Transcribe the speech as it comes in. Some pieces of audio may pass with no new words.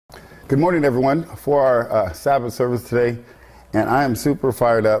Good morning, everyone, for our Sabbath service today. And I am super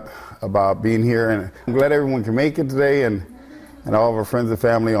fired up about being here. And I'm glad everyone can make it today, and all of our friends and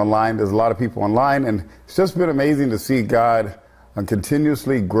family online. There's a lot of people online. And it's just been amazing to see God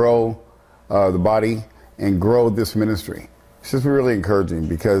continuously grow the body and grow this ministry. It's just really encouraging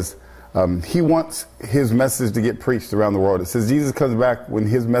because he wants his message to get preached around the world. It says Jesus comes back when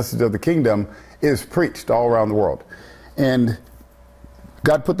his message of the kingdom is preached all around the world. And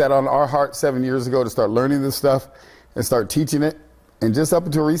God put that on our heart 7 years ago to start learning this stuff and start teaching it. And just up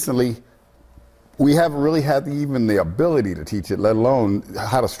until recently, we haven't really had even the ability to teach it, let alone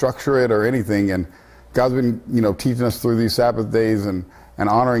how to structure it or anything. And God's been, teaching us through these Sabbath days and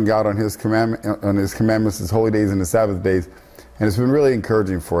honoring God on his commandments, his holy days and his Sabbath days. And it's been really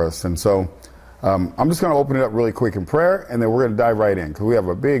encouraging for us. And so I'm just going to open it up really quick in prayer, and then we're going to dive right in because we have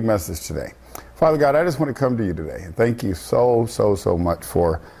a big message today. Father God, I just want to come to you today and thank you so much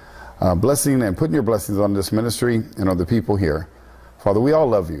for blessing and putting your blessings on this ministry and on the people here. Father, we all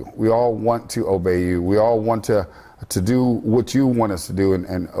love you. We all want to obey you. We all want to do what you want us to do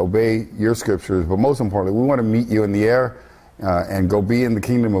and obey your scriptures. But most importantly, we want to meet you in the air and go be in the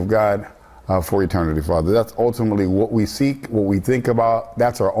kingdom of God for eternity, Father. That's ultimately what we seek, what we think about.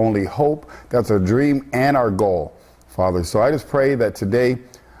 That's our only hope. That's our dream and our goal, Father. So I just pray that today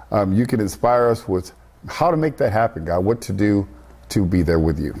you can inspire us with how to make that happen, God, what to do to be there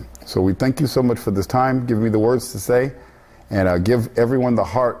with you. So we thank you so much for this time. Give me the words to say, and give everyone the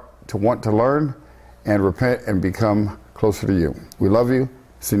heart to want to learn and repent and become closer to you. We love you.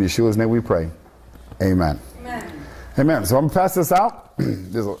 It's in Yeshua's name we pray. Amen. Amen. Amen. So I'm going to pass this out.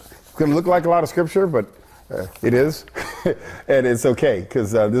 It's going to look like a lot of scripture, but it is. And it's okay,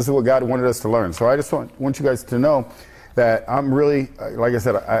 because this is what God wanted us to learn. So I just want you guys to know that I'm really, like I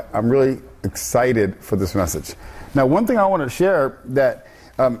said, I'm really excited for this message. Now, one thing I want to share that,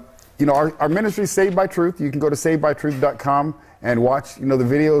 our ministry is Saved by Truth. You can go to savedbytruth.com and watch, the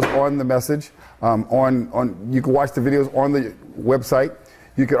videos on the message. You can watch the videos on the website.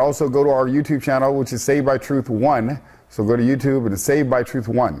 You could also go to our YouTube channel, which is Saved by Truth 1. So go to YouTube and it's Saved by Truth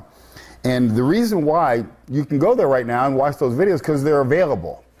 1. And the reason why you can go there right now and watch those videos because they're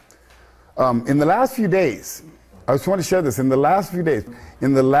available. In the last few days, I just want to share this. In the last few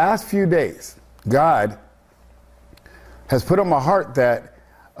days, God has put on my heart that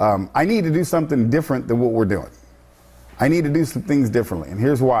I need to do something different than what we're doing. I need to do some things differently. And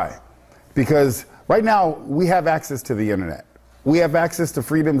here's why. Because right now, we have access to the internet. We have access to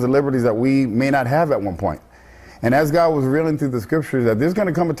freedoms and liberties that we may not have at one point. And as God was revealing through the scriptures, that there's going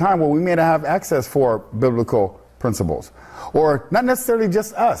to come a time where we may not have access for biblical principles. Or not necessarily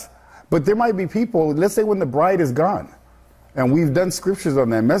just us. But there might be people, let's say when the bride is gone, and we've done scriptures on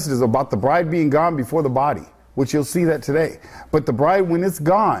that, messages about the bride being gone before the body, which you'll see that today. But the bride, when it's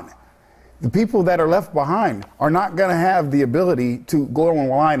gone, the people that are left behind are not going to have the ability to go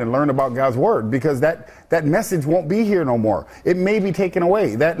online and learn about God's word because that message won't be here no more. It may be taken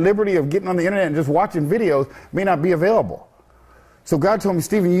away. That liberty of getting on the internet and just watching videos may not be available. So God told me,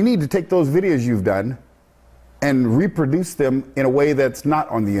 Stephen, you need to take those videos you've done and reproduce them in a way that's not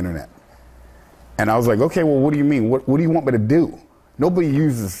on the internet. And I was like, okay, well, what do you mean? What do you want me to do? Nobody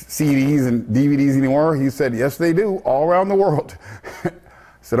uses CDs and DVDs anymore. He said, yes, they do, all around the world. I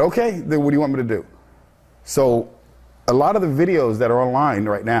said, okay, then what do you want me to do? So a lot of the videos that are online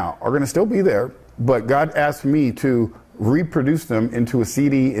right now are going to still be there, but God asked me to reproduce them into a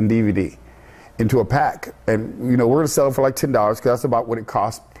CD and DVD, into a pack. And, we're going to sell it for like $10 because that's about what it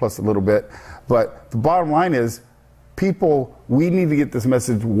costs plus a little bit. But the bottom line is, we need to get this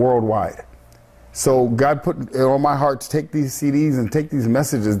message worldwide. So God put it on my heart to take these CDs and take these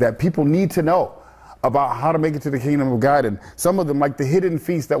messages that people need to know about how to make it to the kingdom of God. And some of them, like the hidden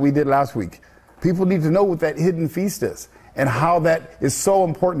feast that we did last week, people need to know what that hidden feast is and how that is so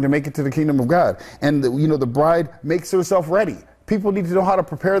important to make it to the kingdom of God. And the bride makes herself ready. People need to know how to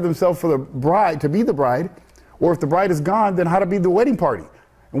prepare themselves for the bride, to be the bride, or if the bride is gone, then how to be the wedding party.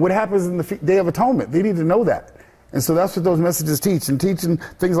 And what happens in the Day of Atonement. They need to know that. And so that's what those messages teach, and teaching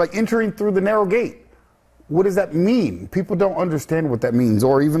things like entering through the narrow gate. What does that mean? People don't understand what that means.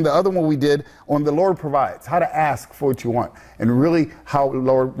 Or even the other one we did on the Lord provides, how to ask for what you want, and really how the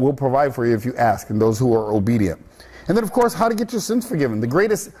Lord will provide for you if you ask, and those who are obedient. And then, of course, how to get your sins forgiven. The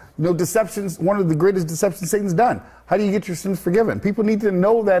greatest deceptions, one of the greatest deceptions Satan's done. How do you get your sins forgiven? People need to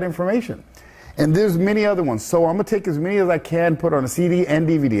know that information. And there's many other ones. So I'm going to take as many as I can, put on a CD and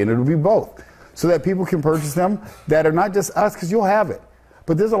DVD, and it'll be both, so that people can purchase them that are not just us, because you'll have it.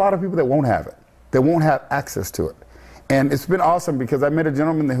 But there's a lot of people that won't have it. They won't have access to it. And it's been awesome because I met a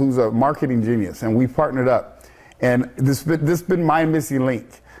gentleman who's a marketing genius, and we partnered up. And this has been my missing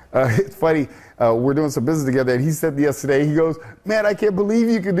link. It's funny. We're doing some business together, and he said yesterday, he goes, man, I can't believe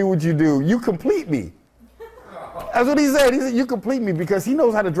you can do what you do. You complete me. That's what he said. He said, you complete me, because he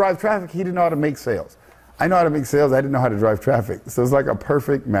knows how to drive traffic. He didn't know how to make sales. I know how to make sales. I didn't know how to drive traffic. So it's like a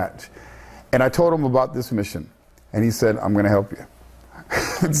perfect match. And I told him about this mission, and he said, I'm going to help you.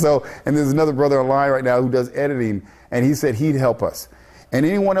 And there's another brother online right now who does editing, and he said he'd help us. And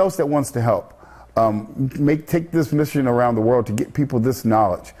anyone else that wants to help, take this mission around the world to get people this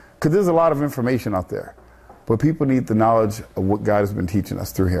knowledge. Because there's a lot of information out there, but people need the knowledge of what God has been teaching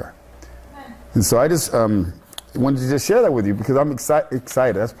us through here. And so I just wanted to just share that with you, because I'm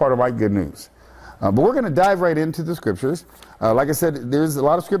excited. That's part of my good news. But we're going to dive right into the scriptures. Like I said, there's a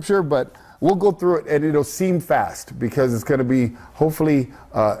lot of scripture, but we'll go through it, and it'll seem fast, because it's going to be hopefully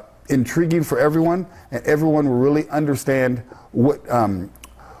intriguing for everyone, and everyone will really understand what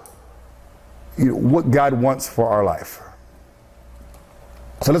God wants for our life.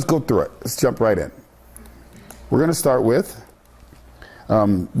 So let's go through it. Let's jump right in. We're going to start with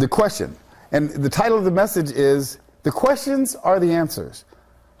the question. And the title of the message is, The Questions Are the Answers.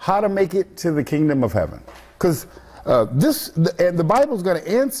 How to Make It to the Kingdom of Heaven. Because the Bible is going to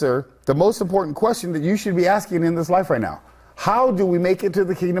answer the most important question that you should be asking in this life right now. How do we make it to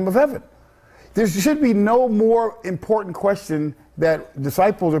the kingdom of heaven? There should be no more important question that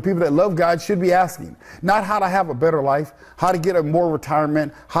disciples or people that love God should be asking. Not how to have a better life, how to get a more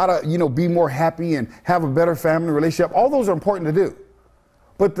retirement, how to, be more happy and have a better family relationship. All those are important to do.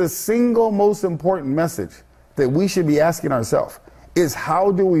 But the single most important message that we should be asking ourselves is,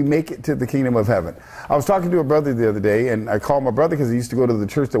 how do we make it to the kingdom of heaven? I was talking to a brother the other day, and I called my brother because he used to go to the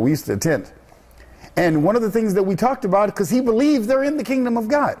church that we used to attend. And one of the things that we talked about, because he believes they're in the kingdom of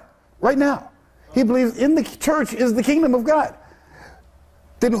God right now. He believes in the church is the kingdom of God.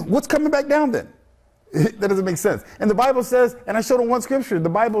 Then what's coming back down then? That doesn't make sense. And the Bible says, and I showed him one scripture, the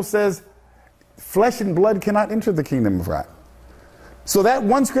Bible says, flesh and blood cannot enter the kingdom of God. So that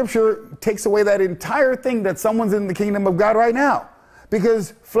one scripture takes away that entire thing that someone's in the kingdom of God right now.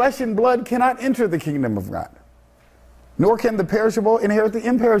 Because flesh and blood cannot enter the kingdom of God. Nor can the perishable inherit the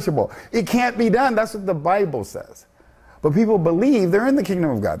imperishable. It can't be done. That's what the Bible says. But people believe they're in the kingdom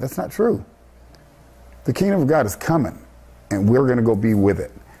of God. That's not true. The kingdom of God is coming, and we're going to go be with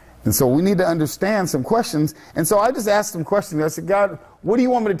it. And so we need to understand some questions. And so I just asked some questions. I said, God, what do you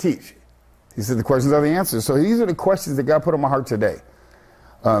want me to teach? He said, the questions are the answers. So these are the questions that God put on my heart today.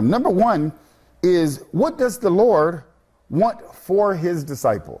 Number one is, what does the Lord want for his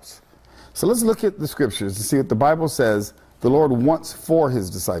disciples? So let's look at the scriptures to see what the Bible says the Lord wants for his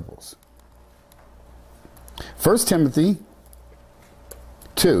disciples. 1 Timothy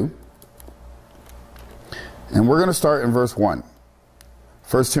 2, and we're going to start in verse 1.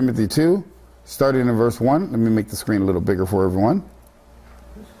 1 Timothy 2, starting in verse 1. Let me make the screen a little bigger for everyone.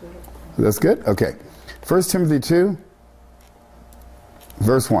 That's good? Okay. 1 Timothy 2,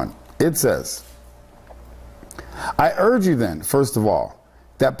 verse 1. It says, I urge you then, first of all,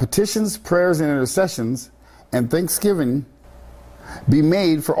 that petitions, prayers, and intercessions, and thanksgiving be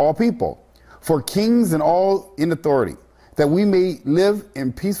made for all people, for kings and all in authority, that we may live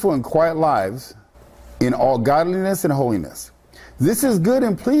in peaceful and quiet lives in all godliness and holiness. This is good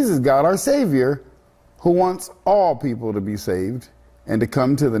and pleases God our Savior, who wants all people to be saved and to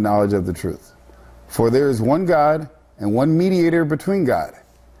come to the knowledge of the truth. For there is one God and one mediator between God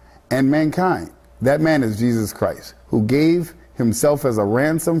and mankind. That man is Jesus Christ, who gave himself as a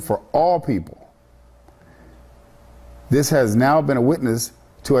ransom for all people. This has now been a witness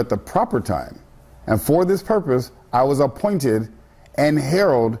to at the proper time. And for this purpose, I was appointed and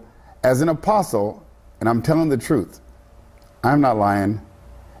heralded as an apostle, and I'm telling the truth. I'm not lying,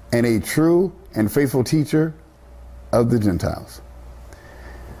 and a true and faithful teacher of the Gentiles.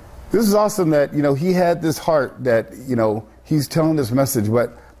 This is awesome that, he had this heart that, he's telling this message.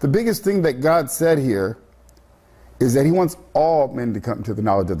 But the biggest thing that God said here is that he wants all men to come to the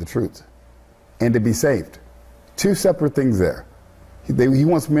knowledge of the truth and to be saved. Two separate things there. He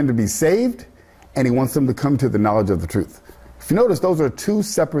wants men to be saved, and he wants them to come to the knowledge of the truth. If you notice, those are two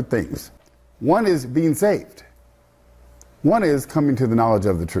separate things. One is being saved. One is coming to the knowledge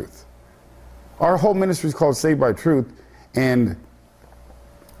of the truth. Our whole ministry is called Saved by Truth, and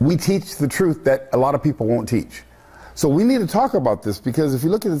we teach the truth that a lot of people won't teach. So we need to talk about this, because if you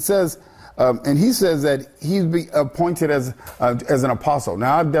look at it, it says, and he says that he's be appointed as an apostle.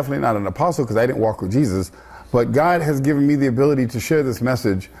 Now, I'm definitely not an apostle because I didn't walk with Jesus, but God has given me the ability to share this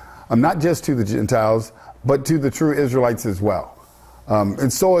message, not just to the Gentiles, but to the true Israelites as well.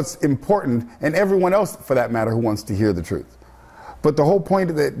 And so it's important, and everyone else, for that matter, who wants to hear the truth. But the whole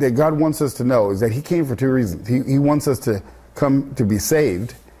point that God wants us to know is that he came for two reasons. He wants us to come to be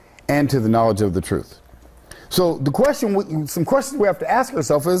saved, and to the knowledge of the truth. So the question, some questions we have to ask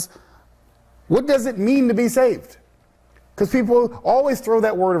ourselves is, what does it mean to be saved? Because people always throw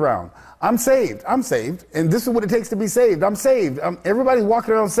that word around. I'm saved, and this is what it takes to be saved. I'm saved. Everybody's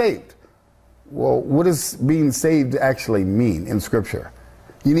walking around saved. Well, what does being saved actually mean in Scripture?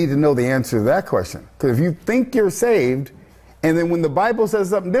 You need to know the answer to that question. Because if you think you're saved, and then when the Bible says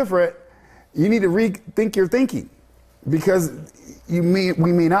something different, you need to rethink your thinking. Because we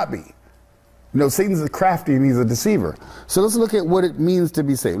may not be. You know, Satan's a crafty and he's a deceiver. So let's look at what it means to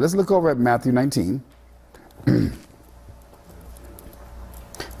be saved. Let's look over at Matthew 19.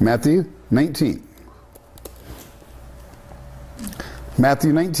 Matthew 19.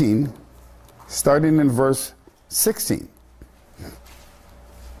 Matthew 19, starting in verse 16.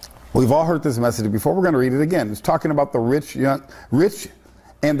 We've all heard this message before. We're going to read it again. It's talking about the rich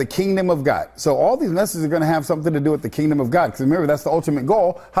and the kingdom of God. So all these messages are going to have something to do with the kingdom of God. Because remember, that's the ultimate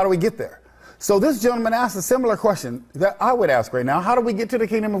goal. How do we get there? So this gentleman asked a similar question that I would ask right now. How do we get to the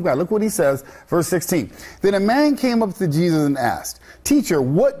kingdom of God? Look what he says, verse 16. Then a man came up to Jesus and asked, "Teacher,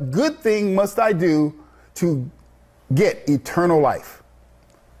 what good thing must I do to get eternal life?"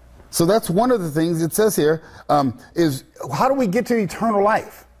 So that's one of the things it says here, is how do we get to eternal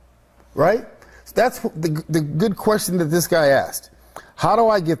life? Right? That's the good question that this guy asked. How do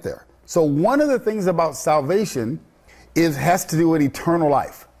I get there? So one of the things about salvation has to do with eternal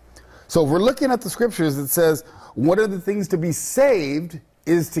life. So if we're looking at the scriptures, it says one of the things to be saved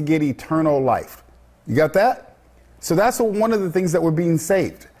is to get eternal life. You got that? So that's one of the things that we're being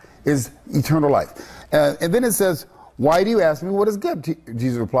saved is eternal life. And then it says, "Why do you ask me what is good?"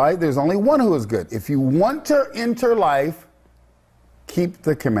 Jesus replied, "There's only one who is good. If you want to enter life, keep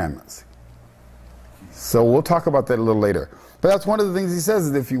the commandments." So we'll talk about that a little later. But that's one of the things he says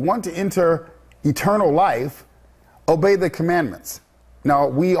is if you want to enter eternal life, obey the commandments. Now,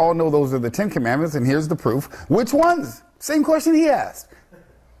 we all know those are the 10 commandments, and here's the proof. Which ones? Same question he asked.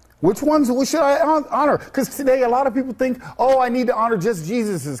 Which ones should I honor? Because today a lot of people think, oh, I need to honor just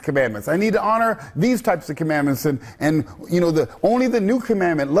Jesus' commandments. I need to honor these types of commandments. And you know, only the new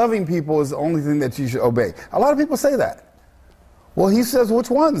commandment, loving people, is the only thing that you should obey. A lot of people say that. Well, he says,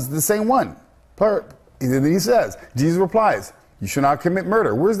 which ones? The same one. He says, Jesus replies, "You should not commit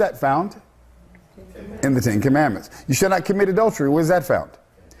murder." Where's that found? In the 10 Commandments. "You shall not commit adultery." Where's that found?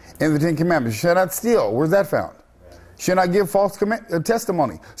 In the 10 Commandments. "You shall not steal." Where's that found? "You shall not give false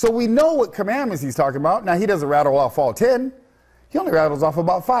testimony." So we know what commandments he's talking about. Now, he doesn't rattle off all 10. He only rattles off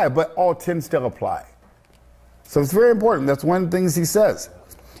about 5, but all 10 still apply. So it's very important. That's one of the things he says.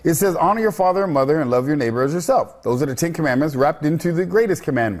 It says, "Honor your father and mother and love your neighbor as yourself." Those are the 10 Commandments wrapped into the greatest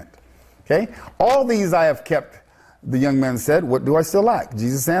commandment. Okay? "All these I have kept." The young man said, "What do I still lack?"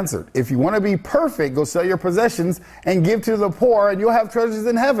 Jesus answered, "If you want to be perfect, go sell your possessions and give to the poor, and you'll have treasures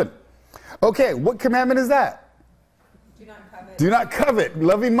in heaven." Okay, what commandment is that? Do not covet. Do not covet,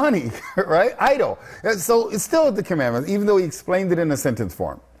 loving money, right? Idle. So it's still the commandment, even though he explained it in a sentence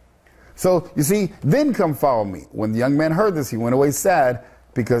form. So you see, "Then come follow me." When the young man heard this, he went away sad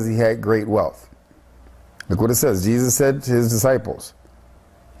because he had great wealth. Look what it says. Jesus said to his disciples,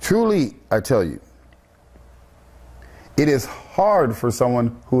 "Truly, I tell you, it is hard for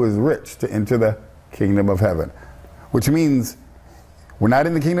someone who is rich to enter the kingdom of heaven." Which means we're not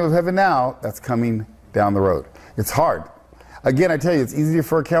in the kingdom of heaven now. That's coming down the road. It's hard. Again, I tell you, it's easier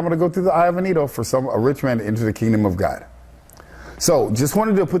for a camel to go through the eye of a needle for a rich man to enter the kingdom of God. So just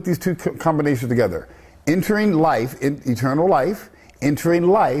wanted to put these two combinations together. Entering life, eternal life, entering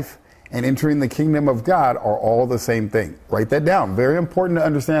life, and entering the kingdom of God are all the same thing. Write that down. Very important to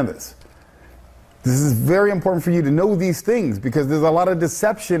understand this. This is very important for you to know these things because there's a lot of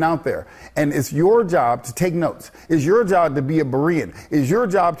deception out there. And it's your job to take notes. It's your job to be a Berean. It's your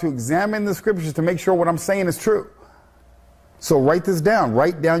job to examine the scriptures to make sure what I'm saying is true. So write this down.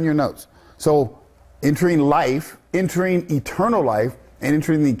 Write down your notes. So entering life, entering eternal life, and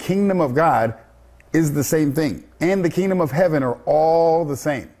entering the kingdom of God is the same thing. And the kingdom of heaven are all the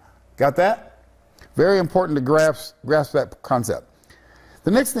same. Got that? Very important to grasp that concept.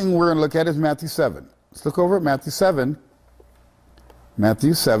 The next thing we're going to look at is Matthew 7. Let's look over at Matthew 7.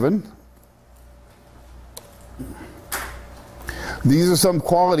 Matthew 7. These are some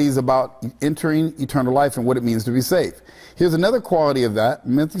qualities about entering eternal life and what it means to be saved. Here's another quality of that.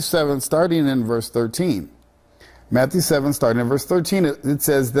 Matthew 7, starting in verse 13. Matthew 7, starting in verse 13, it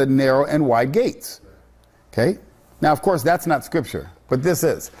says the narrow and wide gates. Okay? Now, of course, that's not scripture, but this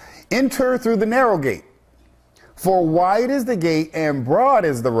is. "Enter through the narrow gate. For wide is the gate and broad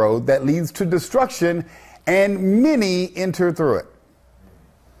is the road that leads to destruction, and many enter through it."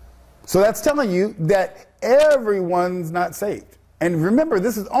 So that's telling you that everyone's not saved. And remember,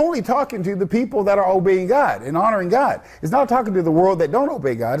 this is only talking to the people that are obeying God and honoring God. It's not talking to the world that don't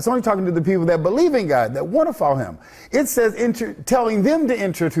obey God. It's only talking to the people that believe in God, that want to follow him. It says telling them to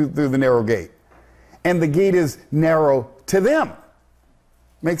enter through the narrow gate. And the gate is narrow to them.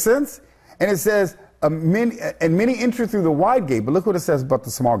 Make sense? And it says, many enter through the wide gate. But look what it says about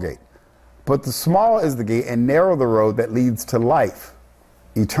the small gate. But the small is the gate and narrow the road that leads to life,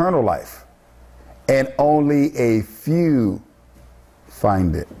 eternal life. And only a few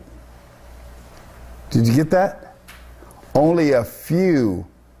find it. Did you get that? Only a few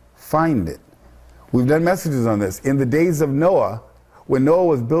find it. We've done messages on this. In the days of Noah, when Noah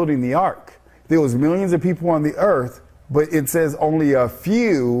was building the ark, there was millions of people on the earth, but it says only a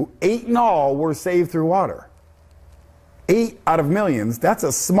few, 8 in all, were saved through water. 8 out of millions, that's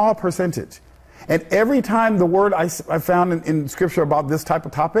a small percentage. And every time the word I found in scripture about this type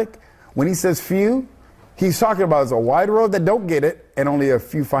of topic, when he says few, he's talking about it's a wide road that don't get it, and only a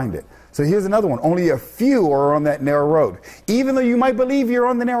few find it. So here's another one. Only a few are on that narrow road. Even though you might believe you're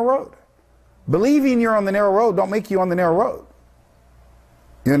on the narrow road. Believing you're on the narrow road don't make you on the narrow road.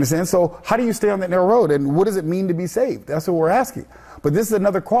 You understand? So how do you stay on that narrow road? And what does it mean to be saved? That's what we're asking. But this is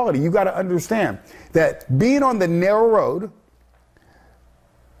another quality. You got to understand that being on the narrow road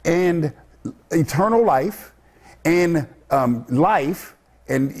and eternal life and life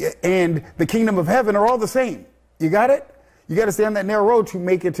and the kingdom of heaven are all the same. You got it? You got to stay on that narrow road to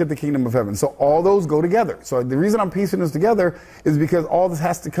make it to the kingdom of heaven. So all those go together. So the reason I'm piecing this together is because all this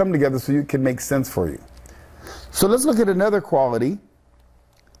has to come together so it can make sense for you. So let's look at another quality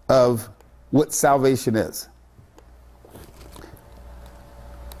of what salvation is.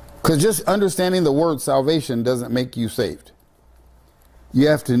 Because just understanding the word salvation doesn't make you saved. You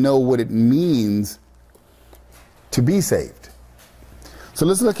have to know what it means to be saved. So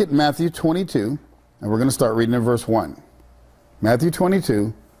let's look at Matthew 22, and we're going to start reading in verse 1. Matthew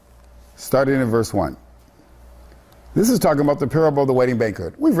 22, starting in verse 1. This is talking about the parable of the wedding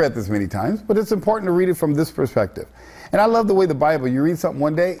banquet. We've read this many times, but it's important to read it from this perspective. And I love the way the Bible, you read something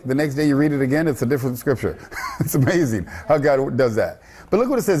one day, the next day you read it again, it's a different scripture. It's amazing how God does that. But look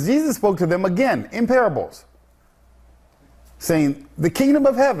what it says. Jesus spoke to them again in parables, saying, the kingdom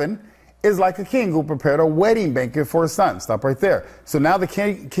of heaven is like a king who prepared a wedding banquet for his son. Stop right there. So now the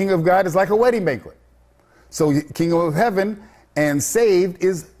king of God is like a wedding banquet. So kingdom of heaven and saved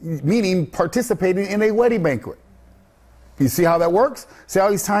is meaning participating in a wedding banquet. You see how that works? See how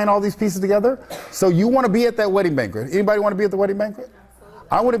he's tying all these pieces together? So you want to be at that wedding banquet. Anybody want to be at the wedding banquet? Absolutely.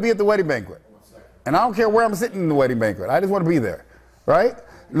 I want to be at the wedding banquet. And I don't care where I'm sitting in the wedding banquet. I just want to be there. Right?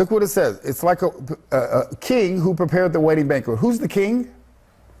 Look what it says. It's like a king who prepared the wedding banquet. Who's the king?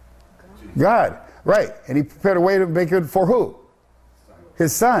 God. Right. And he prepared a wedding banquet for who?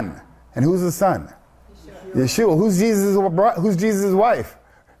 His son. And who's the son? Yeshua. Who's Jesus' wife?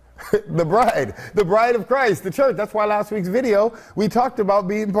 The bride of Christ, the church. That's why last week's video, we talked about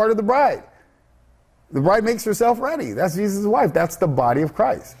being part of the bride. The bride makes herself ready. That's Jesus' wife. That's the body of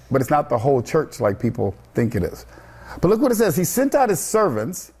Christ. But it's not the whole church like people think it is. But look what it says. He sent out his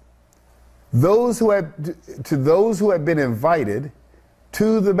servants, to those who had been invited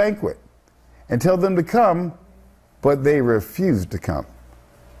to the banquet, and tell them to come, but they refused to come.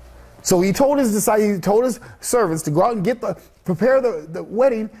 So he told his disciples, he told his servants to go out and prepare the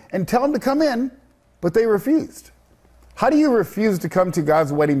wedding and tell them to come in, but they refused. How do you refuse to come to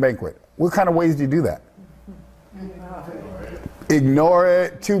God's wedding banquet? What kind of ways do you do that? Ignore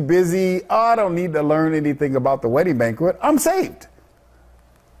it, too busy. Oh, I don't need to learn anything about the wedding banquet. I'm saved.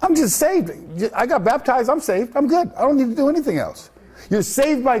 I'm just saved. I got baptized. I'm saved. I'm good. I don't need to do anything else. You're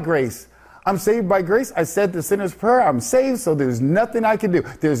saved by grace. I'm saved by grace. I said the sinner's prayer. I'm saved, so there's nothing I can do.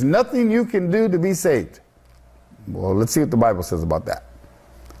 There's nothing you can do to be saved. Well, let's see what the Bible says about that.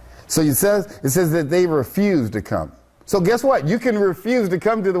 So it says that they refused to come. So guess what? You can refuse to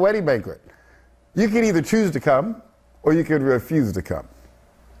come to the wedding banquet. You can either choose to come or you can refuse to come.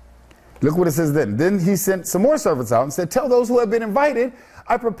 Look what it says then. Then he sent some more servants out and said, tell those who have been invited,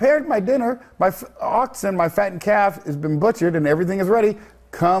 I prepared my dinner. My oxen, my fattened calf has been butchered and everything is ready.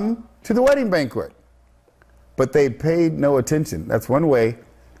 Come to the wedding banquet. But they paid no attention. That's one way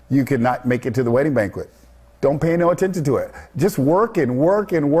you cannot make it to the wedding banquet. Don't pay no attention to it. Just work and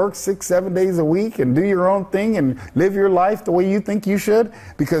work and work 6-7 days a week and do your own thing and live your life the way you think you should,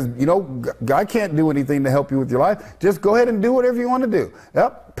 because you know God can't do anything to help you with your life. Just go ahead and do whatever you want to do.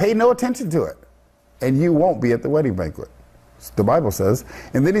 Yep, pay no attention to it, and you won't be at the wedding banquet. The Bible says.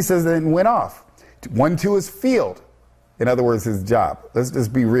 And then he says, then went off. One to his field. In other words, his job. Let's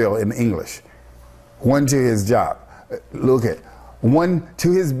just be real in English. One to his job. Look at one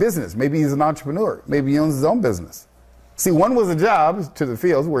to his business. Maybe he's an entrepreneur. Maybe he owns his own business. See, one was a job to the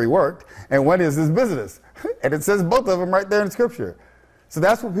fields where he worked, and one is his business. And it says both of them right there in Scripture. So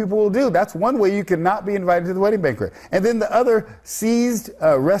that's what people will do. That's one way you cannot be invited to the wedding banquet. And then the other seized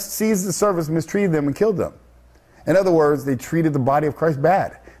the servants, mistreated them, and killed them. In other words, they treated the body of Christ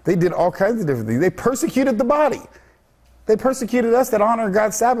bad. They did all kinds of different things. They persecuted the body. They persecuted us that honor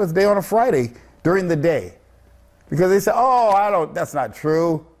God's Sabbath day on a Friday during the day. Because they said, oh, that's not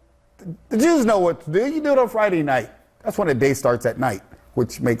true. The Jews know what to do. You do it on Friday night. That's when the day starts at night,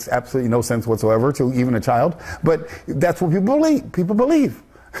 which makes absolutely no sense whatsoever to even a child. But that's what people believe. People believe.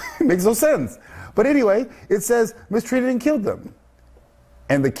 It makes no sense. But anyway, it says mistreated and killed them.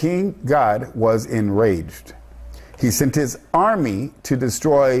 And the king, God, was enraged. He sent his army to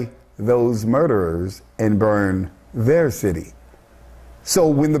destroy those murderers and burn their city. So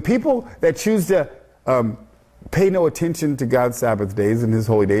when the people that choose to pay no attention to God's Sabbath days and his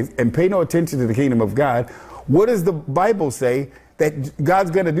holy days and pay no attention to the kingdom of God, what does the Bible say that God's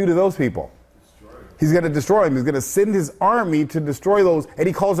going to do to those people? He's going to destroy them. He's going to send his army to destroy those. And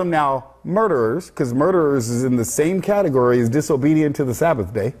he calls them now murderers, because murderers is in the same category as disobedient to the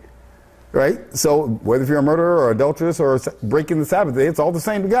Sabbath day. Right? So whether if you're a murderer or adulteress or breaking the Sabbath day, it's all the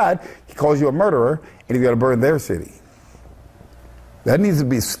same to God. He calls you a murderer, and he's going to burn their city. That needs to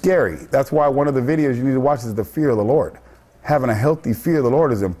be scary. That's why one of the videos you need to watch is the fear of the Lord. Having a healthy fear of the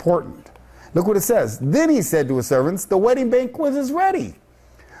Lord is important. Look what it says. Then he said to his servants, the wedding banquet is ready.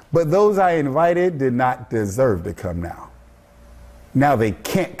 But those I invited did not deserve to come now. Now they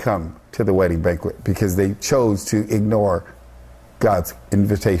can't come to the wedding banquet because they chose to ignore God's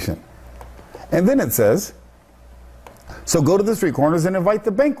invitation. And then it says, so go to the street corners and invite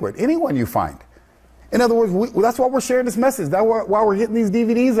the banquet, anyone you find. In other words, that's why we're sharing this message. That's why we're getting these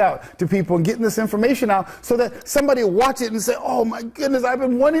DVDs out to people and getting this information out so that somebody will watch it and say, oh my goodness, I've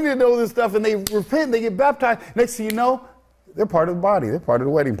been wanting to know this stuff, and they repent, they get baptized. Next thing you know, they're part of the body. They're part of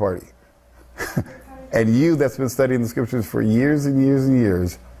the wedding party. And you that's been studying the scriptures for years and years and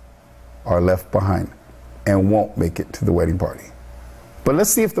years are left behind and won't make it to the wedding party. But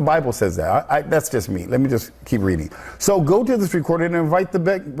let's see if the Bible says that. That's just me. Let me just keep reading. So go to the street corner and invite the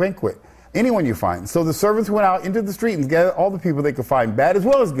banquet. Anyone you find. So the servants went out into the street and gathered all the people they could find, bad as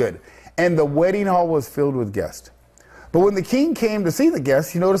well as good. And the wedding hall was filled with guests. But when the king came to see the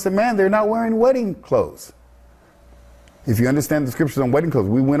guests, he noticed that, man, they're not wearing wedding clothes. If you understand the scriptures on wedding clothes,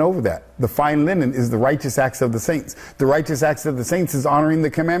 we went over that. The fine linen is the righteous acts of the saints. The righteous acts of the saints is honoring the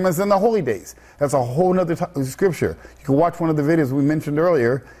commandments and the holy days. That's a whole other scripture. You can watch one of the videos we mentioned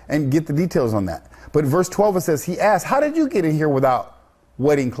earlier and get the details on that. But verse 12, it says, he asked, how did you get in here without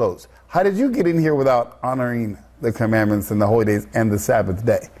wedding clothes? How did you get in here without honoring the commandments and the holy days and the Sabbath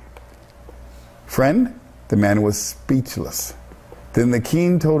day? Friend, the man was speechless. Then the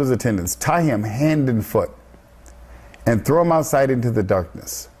king told his attendants, tie him hand and foot and throw him outside into the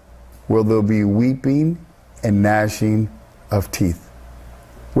darkness, where there'll be weeping and gnashing of teeth.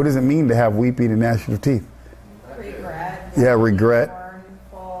 What does it mean to have weeping and gnashing of teeth? Regret. Yeah, regret.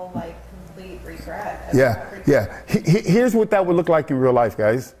 Mournful, like complete regret. Yeah. Here's what that would look like in real life,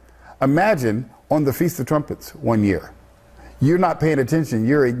 guys. Imagine on the Feast of Trumpets one year. You're not paying attention.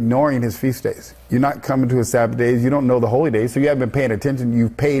 You're ignoring his feast days. You're not coming to his Sabbath days. You don't know the holy days, so you haven't been paying attention.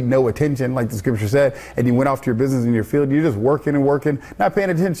 You've paid no attention, like the scripture said, and you went off to your business in your field. You're just working and working, not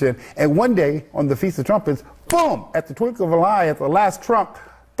paying attention. And one day on the Feast of Trumpets, boom, at the twinkle of an eye, at the last trump,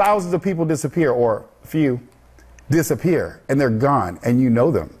 thousands of people disappear, or few disappear, and they're gone, and you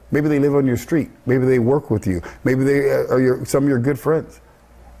know them. Maybe they live on your street. Maybe they work with you. Maybe they are some of your good friends.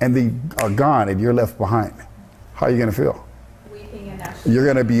 And they are gone, and you're left behind. How are you going to feel? Weeping and gnashing. You're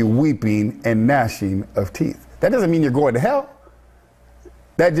going to be weeping and gnashing of teeth. That doesn't mean you're going to hell.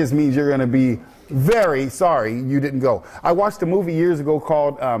 That just means you're going to be very sorry you didn't go. I watched a movie years ago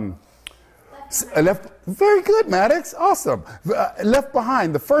called Very good, Maddox. Awesome. Left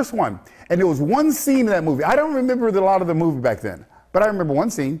Behind, the first one. And there was one scene in that movie. I don't remember a lot of the movie back then, but I remember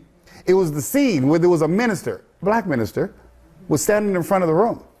one scene. It was the scene where there was a minister, black minister, was standing in front of the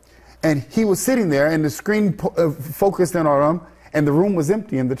room. And he was sitting there, and the screen focused in on him, and the room was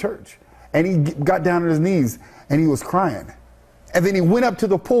empty in the church. And he got down on his knees, and he was crying. And then he went up to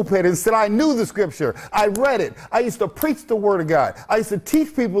the pulpit and said, I knew the scripture. I read it. I used to preach the word of God. I used to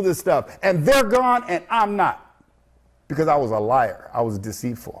teach people this stuff, and they're gone, and I'm not. Because I was a liar. I was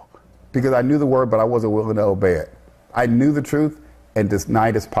deceitful. Because I knew the word, but I wasn't willing to obey it. I knew the truth and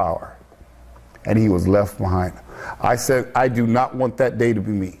denied its power. And he was left behind. I said, I do not want that day to be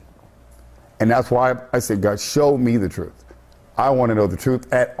me. And that's why I said, God, show me the truth. I want to know the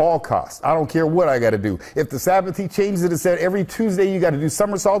truth at all costs. I don't care what I got to do. If the Sabbath, he changed it and said every Tuesday you got to do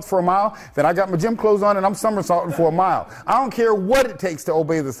somersaults for a mile, then I got my gym clothes on and I'm somersaulting for a mile. I don't care what it takes to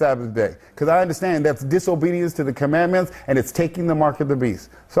obey the Sabbath day, because I understand that's disobedience to the commandments and it's taking the mark of the beast.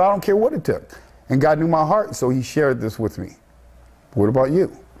 So I don't care what it took. And God knew my heart, so he shared this with me. What about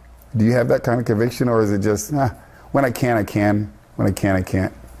you? Do you have that kind of conviction, or is it just, when I can, I can. When I can, I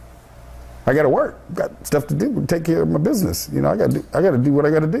can't. I got to work. Got stuff to do. Take care of my business. You know, I got to do what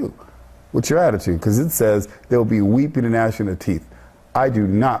I got to do. What's your attitude? Because it says there will be weeping and gnashing of teeth. I do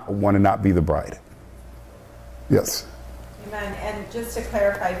not want to not be the bride. Yes. Amen. And just to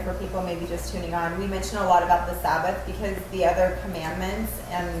clarify for people maybe just tuning on, we mentioned a lot about the Sabbath because the other commandments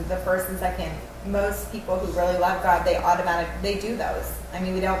and the first and second, most people who really love God, they do those. I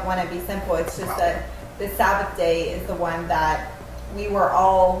mean, we don't want to be simple. It's just that the Sabbath day is the one that we were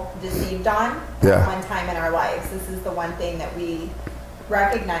all deceived on at one time in our lives. This is the one thing that we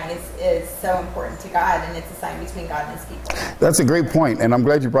recognize is so important to God, and it's a sign between God and his people. That's a great point, and I'm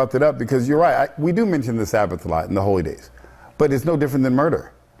glad you brought that up, because you're right. We do mention the Sabbath a lot in the holy days, but it's no different than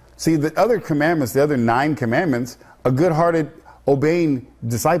murder. See, the other commandments, the other 9 commandments, a good-hearted, obeying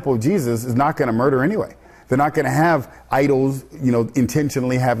disciple of Jesus is not going to murder anyway. They're not going to have idols, you know,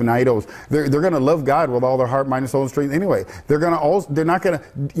 intentionally having idols. They're going to love God with all their heart, mind, and soul, and strength anyway. They're not going to,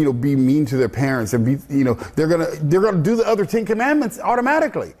 you know, be mean to their parents and be, you know, they're going to do the other 10 commandments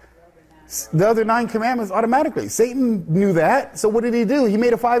automatically. The other 9 commandments automatically. Satan knew that. So what did he do? He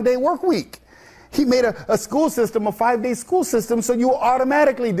made a 5-day work week. He made a school system, a 5-day school system, so you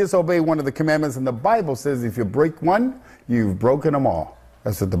automatically disobey one of the commandments. And the Bible says if you break one, you've broken them all.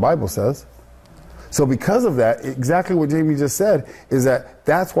 That's what the Bible says. So because of that, exactly what Jamie just said is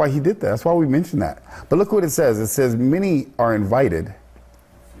that's why he did that. That's why we mentioned that. But look what it says. It says many are invited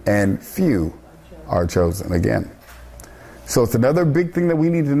and few are chosen again. So it's another big thing that we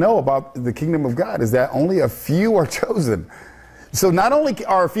need to know about the kingdom of God is that only a few are chosen. So not only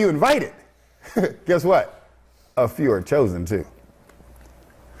are a few invited, guess what? A few are chosen too.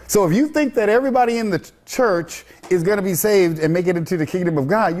 So if you think that everybody in the church is going to be saved and make it into the kingdom of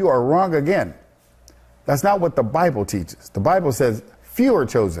God, you are wrong again. That's not what the Bible teaches. The Bible says few are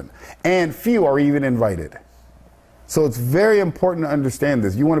chosen and few are even invited. So it's very important to understand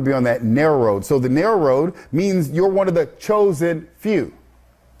this. You want to be on that narrow road. So the narrow road means you're one of the chosen few.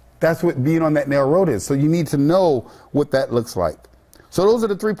 That's what being on that narrow road is. So you need to know what that looks like. So those are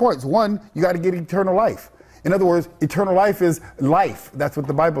the 3 points. 1, you got to get eternal life. In other words, eternal life is life. That's what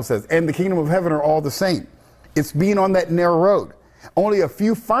the Bible says. And the kingdom of heaven are all the same. It's being on that narrow road. Only a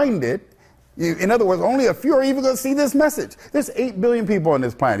few find it. In other words, only a few are even going to see this message. There's 8 billion people on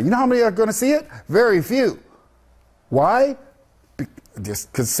this planet. You know how many are going to see it? Very few. Why?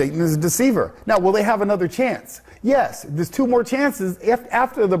 Just because Satan is a deceiver. Now, will they have another chance? Yes. There's 2 more chances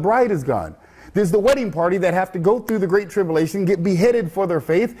after the bride is gone. There's the wedding party that have to go through the great tribulation, get beheaded for their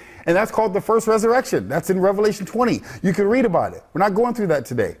faith, and that's called the first resurrection. That's in Revelation 20. You can read about it. We're not going through that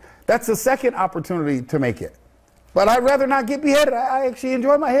today. That's the second opportunity to make it. But I'd rather not get beheaded. I actually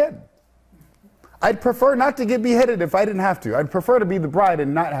enjoy my head. I'd prefer not to get beheaded if I didn't have to. I'd prefer to be the bride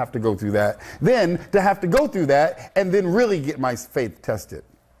and not have to go through that than to have to go through that and then really get my faith tested.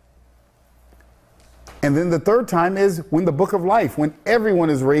 And then the third time is when the book of life, when everyone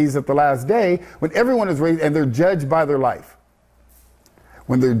is raised at the last day, when everyone is raised and they're judged by their life.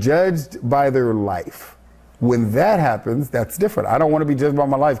 When they're judged by their life. When that happens, that's different. I don't want to be judged by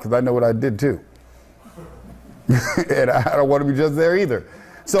my life because I know what I did too. And I don't want to be judged there either.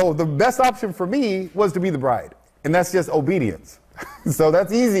 So the best option for me was to be the bride. And that's just obedience. So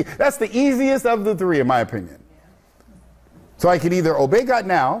that's easy. That's the easiest of the 3, in my opinion. So I could either obey God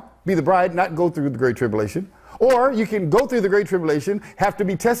now, be the bride, not go through the great tribulation. Or you can go through the great tribulation, have to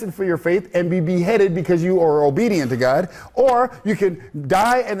be tested for your faith, and be beheaded because you are obedient to God. Or you can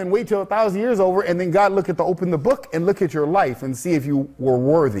die and then wait till 1,000 years over, and then God open the book and look at your life and see if you were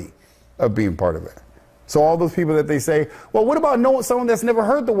worthy of being part of it. So all those people that they say, well, what about someone that's never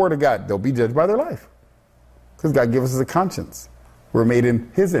heard the word of God? They'll be judged by their life. Because God gives us a conscience. We're made in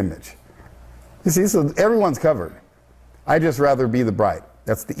his image. You see, so everyone's covered. I'd just rather be the bride.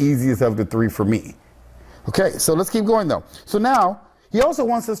 That's the easiest of the 3 for me. Okay, so let's keep going though. So now, he also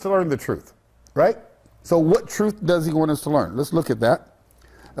wants us to learn the truth, right? So what truth does he want us to learn? Let's look at that.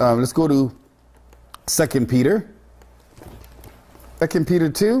 Let's go to 2 Peter. 2 Peter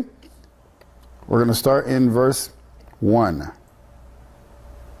 2. We're going to start in verse 1.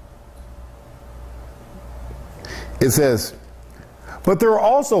 It says, but there are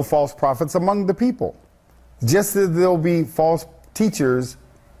also false prophets among the people, just as there will be false teachers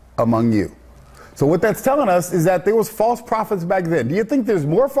among you. So what that's telling us is that there was false prophets back then. Do you think there's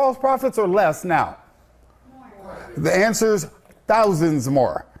more false prophets or less now? More. The answer is thousands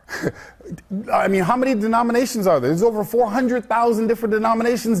more. I mean, how many denominations are there? There's over 400,000 different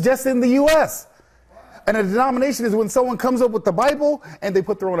denominations just in the U.S. And a denomination is when someone comes up with the Bible and they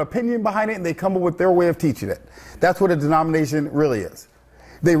put their own opinion behind it and they come up with their way of teaching it. That's what a denomination really is.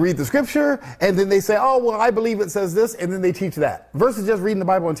 They read the scripture and then they say, oh, well, I believe it says this, and then they teach that versus just reading the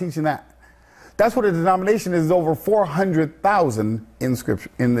Bible and teaching that. That's what a denomination is, over 400,000 in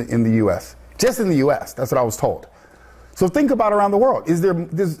scripture in the U.S. Just in the U.S. That's what I was told. So think about around the world. Is there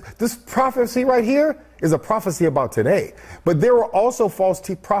this prophecy right here is a prophecy about today. But there are also false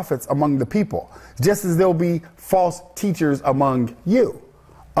prophets among the people, just as there'll be false teachers among you,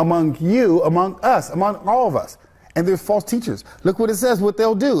 among us, among all of us. And there's false teachers. Look what it says, what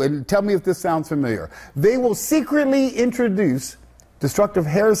they'll do. And tell me if this sounds familiar. They will secretly introduce destructive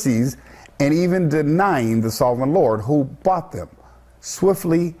heresies and even denying the sovereign Lord who bought them,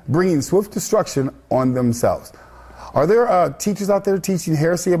 swiftly bringing swift destruction on themselves. Are there teachers out there teaching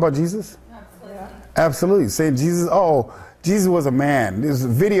heresy about Jesus? Absolutely. Absolutely. Saying Jesus was a man. There's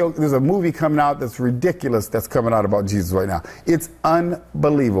a movie coming out that's ridiculous that's coming out about Jesus right now. It's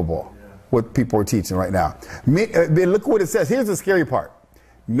unbelievable what people are teaching right now. Look what it says. Here's the scary part.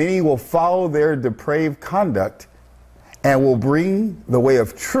 Many will follow their depraved conduct and will bring the way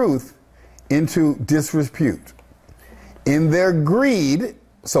of truth into disrepute. In their greed,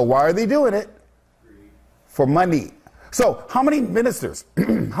 so why are they doing it? For money. So how many ministers,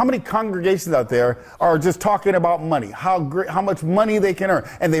 how many congregations out there are just talking about money, how much money they can earn,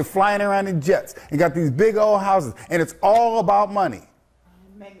 and they're flying around in jets and got these big old houses, and it's all about money.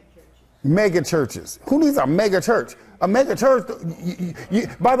 Mega churches. Who needs a mega church? A mega church,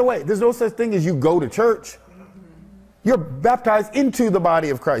 by the way, there's no such thing as you go to church. You're baptized into the body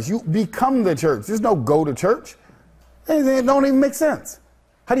of Christ. You become the church. There's no go to church. It don't even make sense.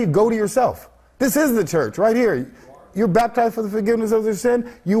 How do you go to yourself? This is the church right here. You're baptized for the forgiveness of their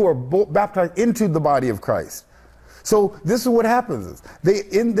sin. You are baptized into the body of Christ. So this is what happens.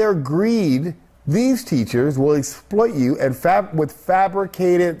 In their greed, these teachers will exploit you and with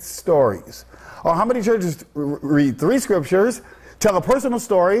fabricated stories. Oh, how many churches read 3 scriptures, tell a personal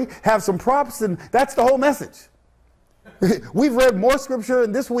story, have some props, and that's the whole message. We've read more scripture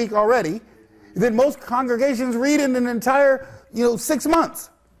in this week already than most congregations read in an entire, 6 months.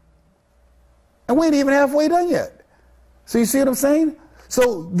 And we ain't even halfway done yet. So you see what I'm saying?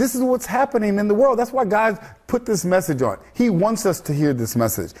 So this is what's happening in the world. That's why God put this message on. He wants us to hear this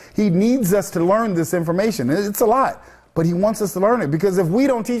message. He needs us to learn this information. It's a lot, but he wants us to learn it, because if we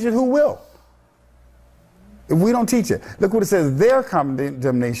don't teach it, who will? If we don't teach it. Look what it says. Their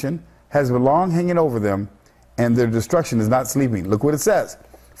condemnation has been long hanging over them, and their destruction is not sleeping. Look what it says.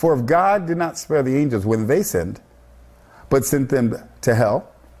 For if God did not spare the angels when they sinned, but sent them to hell,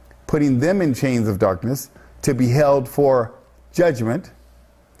 putting them in chains of darkness to be held for judgment,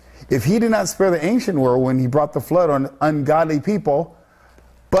 if he did not spare the ancient world when he brought the flood on ungodly people,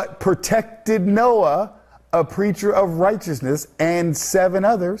 but protected Noah, a preacher of righteousness, and 7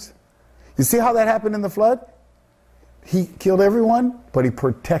 others. You see how that happened in the flood? He killed everyone, but he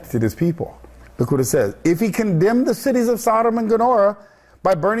protected his people. Look what it says. If he condemned the cities of Sodom and Gomorrah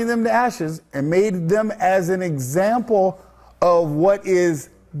by burning them to ashes and made them as an example of what is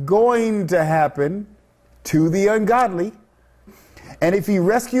going to happen to the ungodly, and if he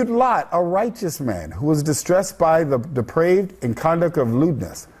rescued Lot, a righteous man who was distressed by the depraved and conduct of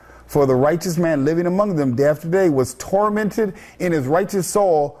lewdness, for the righteous man living among them day after day was tormented in his righteous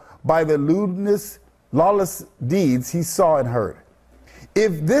soul by the lewdness, lawless deeds he saw and heard.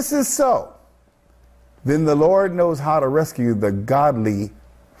 If this is so, then the Lord knows how to rescue the godly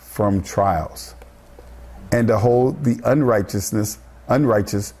from trials and to hold the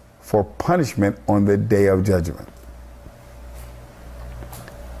unrighteous for punishment on the day of judgment.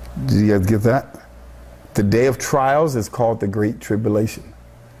 Did you guys get that? The day of trials is called the Great Tribulation.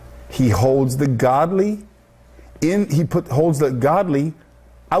 He holds the godly holds the godly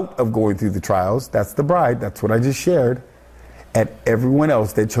out of going through the trials. That's the bride. That's what I just shared. And everyone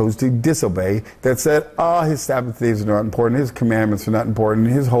else that chose to disobey, that said, his Sabbath days are not important, his commandments are not important,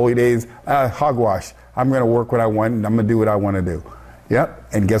 his holy days, hogwash. I'm going to work what I want and I'm going to do what I want to do.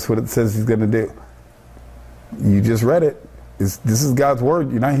 Yep. And guess what it says he's going to do? You just read it. This is God's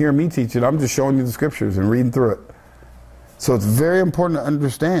word. You're not hearing me teach it. I'm just showing you the scriptures and reading through it. So it's very important to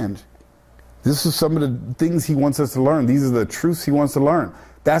understand. This is some of the things he wants us to learn. These are the truths he wants to learn.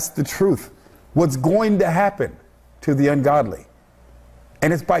 That's the truth. What's going to happen to the ungodly.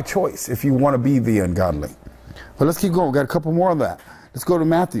 And it's by choice if you want to be the ungodly. But let's keep going. We've got a couple more on that. Let's go to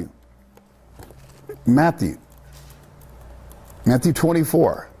Matthew. Matthew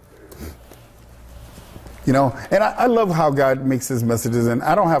 24. You know, and I love how God makes his messages, and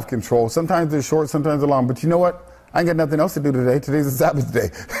I don't have control. Sometimes they're short, sometimes they're long, but you know what? I ain't got nothing else to do today. Today's a Sabbath day.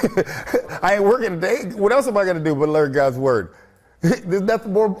 I ain't working today. What else am I going to do but learn God's word? There's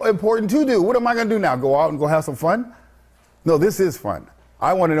nothing more important to do. What am I going to do now? Go out and go have some fun? No, this is fun.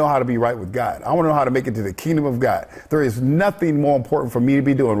 I want to know how to be right with God. I want to know how to make it to the kingdom of God. There is nothing more important for me to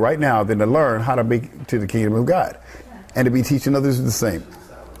be doing right now than to learn how to make it to the kingdom of God and to be teaching others the same.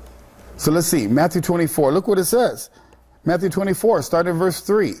 So let's see, Matthew 24. Look what it says. Matthew 24, starting in verse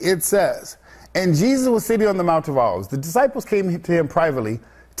 3. It says, and Jesus was sitting on the Mount of Olives. The disciples came to him privately.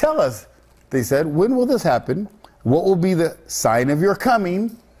 Tell us, they said, when will this happen? What will be the sign of your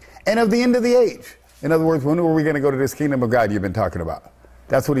coming and of the end of the age? In other words, when are we going to go to this kingdom of God you've been talking about?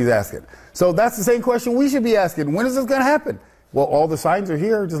 That's what he's asking. So that's the same question we should be asking. When is this going to happen? Well, all the signs are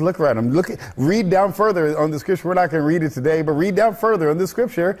here. Just look at them. Read down further on the scripture. We're not going to read it today, but read down further on the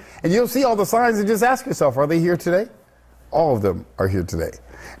scripture, and you'll see all the signs, and just ask yourself, are they here today? All of them are here today.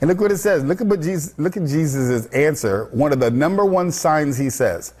 And look what it says. Look at Jesus' answer. One of the number one signs he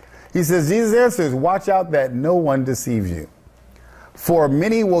says. He says, Jesus answers, watch out that no one deceives you. For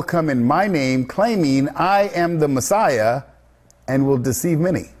many will come in my name, claiming I am the Messiah, and will deceive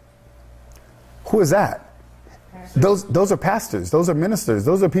many. Who is that? Those are pastors. Those are ministers.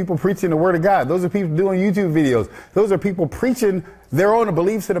 Those are people preaching the word of God. Those are people doing YouTube videos. Those are people preaching their own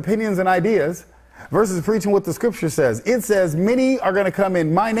beliefs and opinions and ideas versus preaching what the scripture says. It says, many are going to come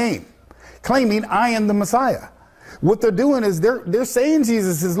in my name, claiming I am the Messiah. What they're doing is they're saying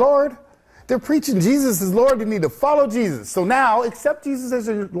Jesus is Lord. They're preaching Jesus is Lord. You need to follow Jesus. So now accept Jesus as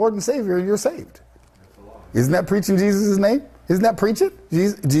your Lord and Savior and you're saved. Isn't that preaching Jesus' name? Isn't that preaching?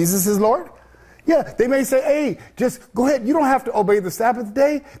 Jesus is Lord? Yeah, they may say, hey, just go ahead. You don't have to obey the Sabbath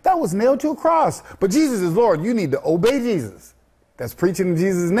day. That was nailed to a cross. But Jesus is Lord. You need to obey Jesus. That's preaching in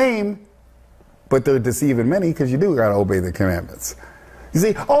Jesus' name. But they're deceiving many because you do got to obey the commandments. You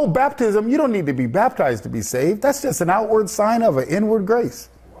see, oh, baptism, you don't need to be baptized to be saved. That's just an outward sign of an inward grace.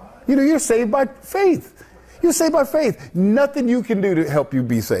 You know, you're saved by faith. You're saved by faith. Nothing you can do to help you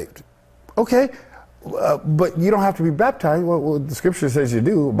be saved. Okay, but you don't have to be baptized. Well, the scripture says you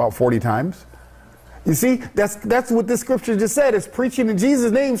do about 40 times. You see, that's what this scripture just said. It's preaching in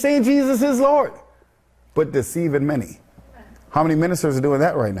Jesus' name, saying Jesus is Lord, but deceiving many. How many ministers are doing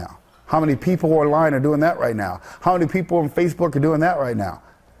that right now? How many people online are doing that right now? How many people on Facebook are doing that right now?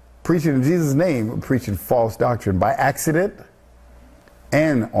 Preaching in Jesus' name, preaching false doctrine by accident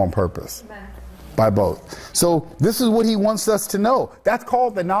and on purpose. Amen. By both. So this is what he wants us to know. That's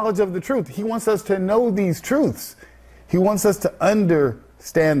called the knowledge of the truth. He wants us to know these truths. He wants us to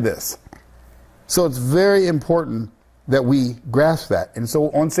understand this. So it's very important that we grasp that. And so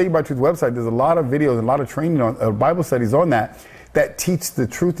on Saved by Truth website, there's a lot of videos, a lot of training on Bible studies on that teach the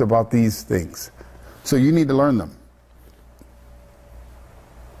truth about these things. So you need to learn them.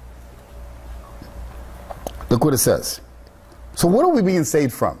 Look what it says. So what are we being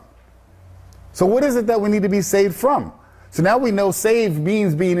saved from? So what is it that we need to be saved from? So now we know saved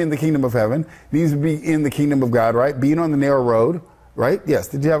means being in the kingdom of heaven, means to be in the kingdom of God, right? Being on the narrow road, right? Yes.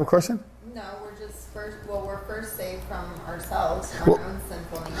 Did you have a question? No, we're first saved from ourselves, from our own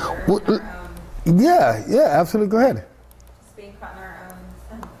sinful nature. Yeah, absolutely. Go ahead. Just being caught in our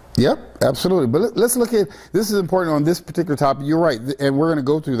own sin. Yep, absolutely. But let's look at, this is important on this particular topic. You're right, and we're going to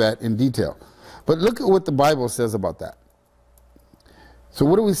go through that in detail. But look at what the Bible says about that. So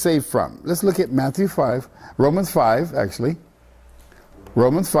what are we saved from? Let's look at Romans 5, actually.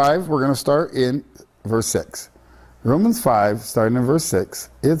 Romans 5, we're going to start in verse 6. Romans 5, starting in verse 6,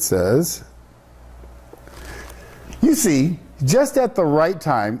 it says, you see, just at the right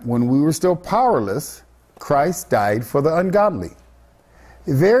time, when we were still powerless, Christ died for the ungodly.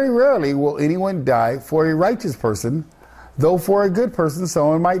 Very rarely will anyone die for a righteous person, though for a good person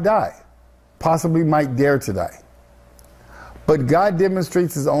someone might die, possibly might dare to die. But God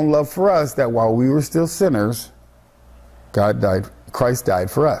demonstrates his own love for us, that while we were still sinners, Christ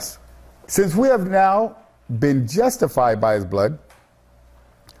died for us. Since we have now been justified by his blood,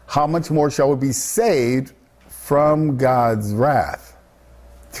 how much more shall we be saved from God's wrath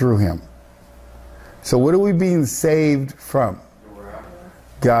through him? So what are we being saved from?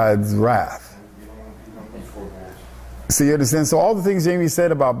 God's wrath. So you understand? So all the things Jamie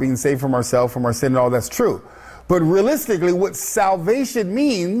said about being saved from ourselves, from our sin and all, that's true. But realistically, what salvation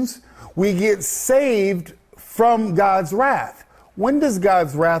means, we get saved from God's wrath. When does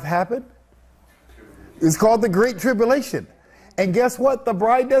God's wrath happen? It's called the Great Tribulation. And guess what? The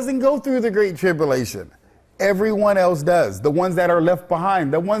bride doesn't go through the Great Tribulation. everyone else does. The ones that are left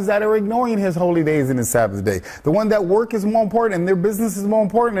behind, the ones that are ignoring his holy days and his Sabbath day, the one that work is more important and their business is more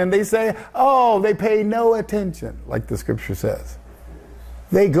important, and they say, oh, they pay no attention, like the scripture says.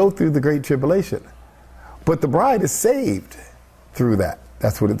 They go through the great tribulation. But the bride is saved through that.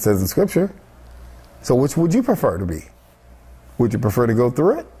 That's what it says in scripture. So which would you prefer to be? Would you prefer to go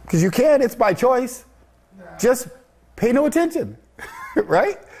through it? Because you can, it's by choice. Just pay no attention,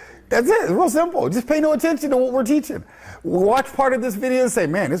 right? That's it. It's real simple. Just pay no attention to what we're teaching. Watch part of this video and say,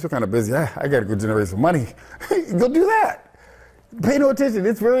 man, this was kind of busy. I got to go generate some money. Go do that. Pay no attention.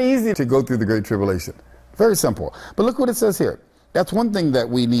 It's very easy to go through the Great Tribulation. Very simple. But look what it says here. That's one thing that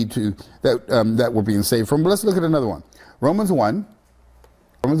we need to, that we're being saved from. But let's look at another one. Romans 1,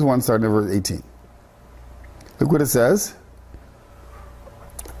 starting at verse 18. Look what it says.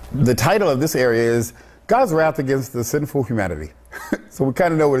 The title of this area is God's Wrath Against the Sinful Humanity. So we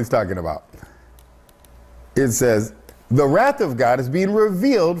kind of know what he's talking about. It says, the wrath of God is being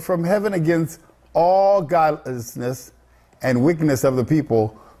revealed from heaven against all godlessness and wickedness of the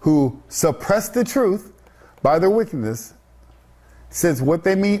people who suppress the truth by their wickedness, since what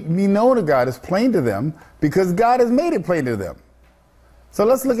they be known to God is plain to them, because God has made it plain to them. So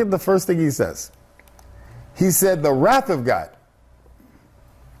let's look at the first thing he says. He said the wrath of God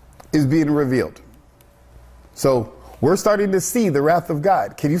is being revealed. So we're starting to see the wrath of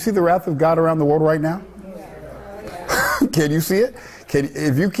God. Can you see the wrath of God around the world right now? Yeah. Can you see it?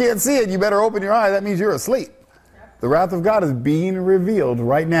 If you can't see it, you better open your eyes. That means you're asleep. The wrath of God is being revealed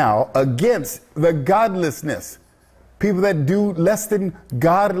right now against the godlessness. People that do less than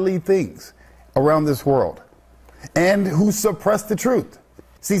godly things around this world. And who suppress the truth.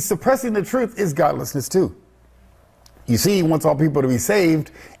 See, suppressing the truth is godlessness too. You see, he wants all people to be saved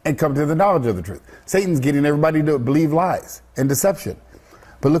and come to the knowledge of the truth. Satan's getting everybody to believe lies and deception.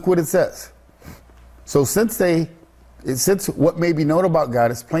 But look what it says. So since what may be known about God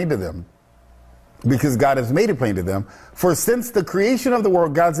is plain to them, because God has made it plain to them, for since the creation of the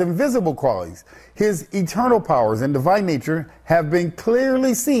world, God's invisible qualities, his eternal powers and divine nature have been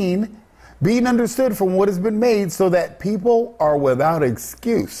clearly seen, being understood from what has been made, so that people are without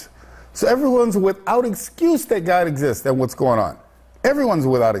excuse. So everyone's without excuse that God exists and what's going on. Everyone's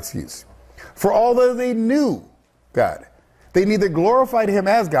without excuse. For although they knew God, they neither glorified him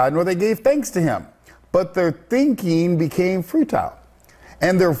as God nor they gave thanks to him. But their thinking became futile,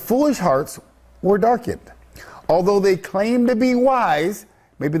 and their foolish hearts were darkened. Although they claimed to be wise,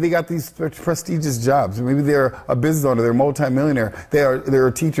 maybe they got these prestigious jobs. Maybe they're a business owner, they're a multimillionaire, they're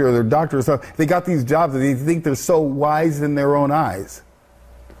a teacher or they're a doctor or something. They got these jobs and they think they're so wise in their own eyes.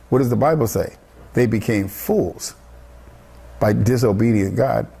 What does the Bible say? They became fools by disobedient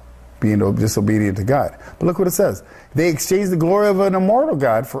God, being disobedient to God. But look what it says. They exchanged the glory of an immortal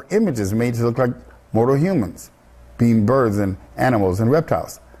God for images made to look like mortal humans, being birds and animals and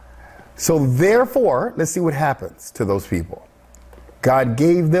reptiles. So therefore, let's see what happens to those people. God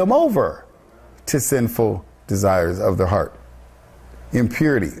gave them over to sinful desires of their heart,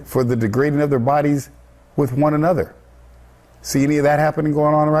 impurity, for the degrading of their bodies with one another. See any of that happening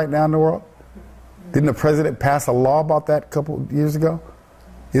going on right now in the world? Didn't the president pass a law about that a couple of years ago?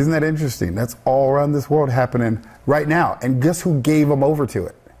 Isn't that interesting? That's all around this world happening right now. And guess who gave them over to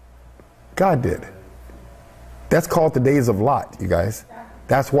it? God did. That's called the days of Lot, you guys.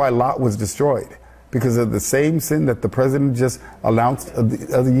 That's why Lot was destroyed. Because of the same sin that the president just announced of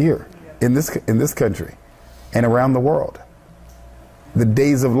the year in this country and around the world. The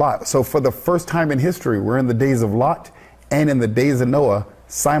days of Lot. So for the first time in history, we're in the days of Lot and in the days of Noah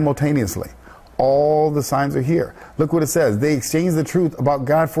simultaneously. All the signs are here. Look what it says. They exchanged the truth about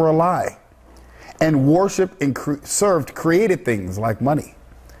God for a lie and worshiped and served created things like money,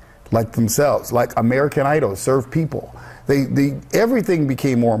 like themselves, like American Idol, served people. Everything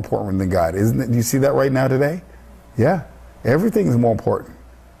became more important than God. Isn't it? Do you see that right now today? Yeah. Everything is more important.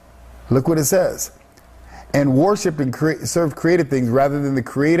 Look what it says. And worshiped and served created things rather than the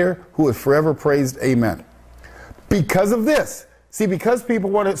Creator, who is forever praised. Amen. Because of this. See, because people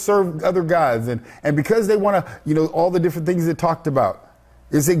want to serve other gods and because they want to, all the different things it talked about,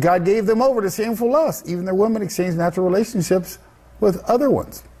 is that God gave them over to shameful lust. Even their women exchanged natural relationships with other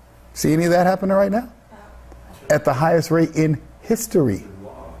ones. See any of that happening right now? At the highest rate in history,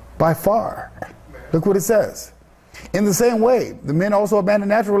 by far. Look what it says. In the same way, the men also abandoned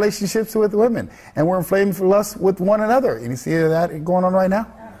natural relationships with women and were inflamed for lust with one another. And you see that going on right now?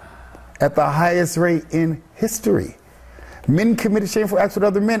 At the highest rate in history. Men committed shameful acts with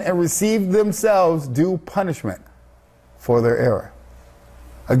other men and received themselves due punishment for their error.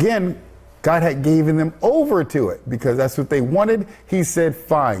 Again, God had given them over to it because that's what they wanted. He said,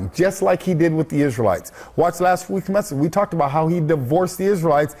 fine, just like he did with the Israelites. Watch last week's message. We talked about how he divorced the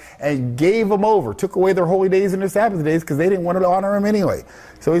Israelites and gave them over, took away their holy days and their Sabbath days because they didn't want to honor him anyway.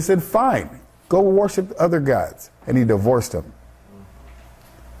 So he said, fine, go worship other gods. And he divorced them.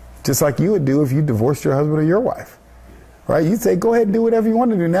 Just like you would do if you divorced your husband or your wife. Right? You'd say, go ahead and do whatever you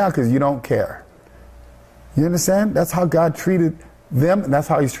want to do now because you don't care. You understand? That's how God treated them, and that's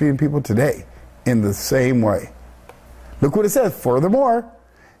how he's treating people today in the same way. Look what it says. Furthermore,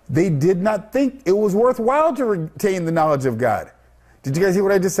 they did not think it was worthwhile to retain the knowledge of God. Did you guys hear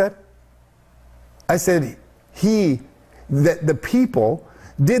what I just said? I said that the people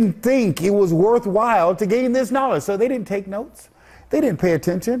didn't think it was worthwhile to gain this knowledge. So they didn't take notes. They didn't pay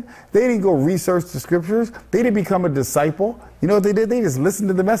attention. They didn't go research the scriptures. They didn't become a disciple. You know what they did? They just listened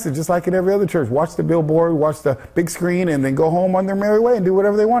to the message just like in every other church. Watch the billboard, watch the big screen, and then go home on their merry way and do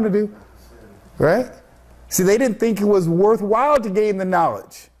whatever they want to do. Right? See, they didn't think it was worthwhile to gain the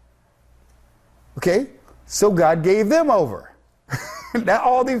knowledge. Okay? So God gave them over. Now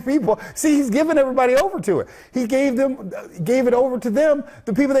all these people, see, he's given everybody over to it. He gave it over to them,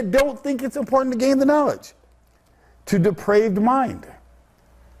 the people that don't think it's important to gain the knowledge. To depraved mind,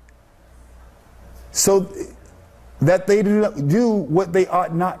 so that they do what they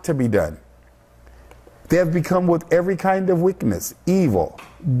ought not to be done. They have become with every kind of wickedness, evil,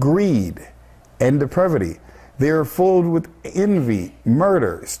 greed, and depravity. They are filled with envy,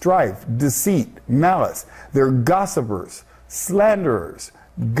 murder, strife, deceit, malice. They're gossipers, slanderers,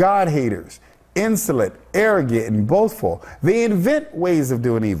 God-haters, insolent, arrogant, and boastful. They invent ways of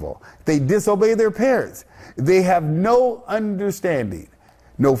doing evil. They disobey their parents. They have no understanding,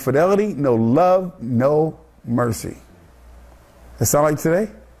 no fidelity, no love, no mercy. That sound like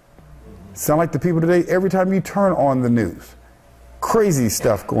today? Sound like the people today? Every time you turn on the news, crazy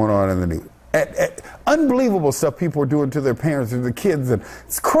stuff going on in the news. Unbelievable stuff people are doing to their parents and their kids. And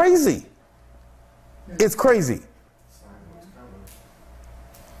it's crazy. It's crazy.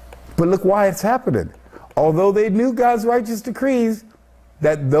 But look why it's happening. Although they knew God's righteous decrees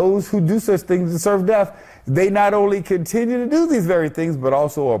that those who do such things deserve death, they not only continue to do these very things, but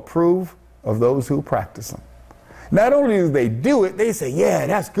also approve of those who practice them. Not only do they do it, they say, yeah,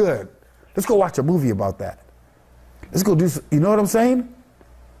 that's good. Let's go watch a movie about that. Let's go do, you know what I'm saying?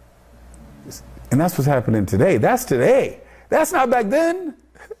 And that's what's happening today. That's today. That's not back then.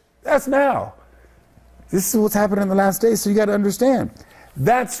 That's now. This is what's happening in the last days, so you got to understand.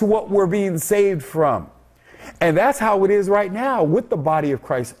 That's what we're being saved from. And that's how it is right now with the body of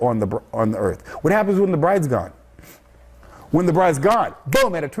Christ on the earth. What happens when the bride's gone? When the bride's gone,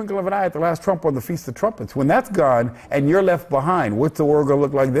 boom, at a twinkle of an eye at the last trump on the Feast of Trumpets. When that's gone and you're left behind, what's the world going to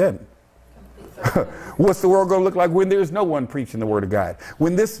look like then? What's the world going to look like when there's no one preaching the word of God?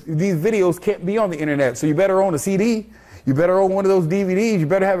 When these videos can't be on the internet, so you better own a CD. You better own one of those DVDs. You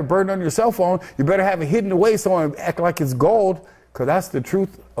better have it burned on your cell phone. You better have it hidden away so it act like it's gold, because that's the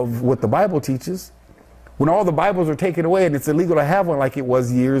truth of what the Bible teaches. When all the Bibles are taken away and it's illegal to have one like it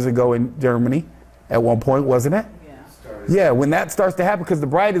was years ago in Germany at one point, wasn't it? Yeah, when that starts to happen, because the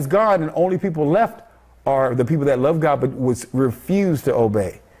bride is gone and only people left are the people that love God but refuse to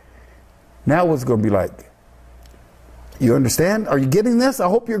obey. Now what's going to be like? You understand? Are you getting this? I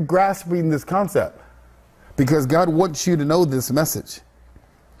hope you're grasping this concept, because God wants you to know this message.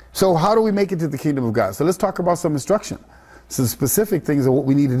 So how do we make it to the kingdom of God? So let's talk about some instruction, some specific things of what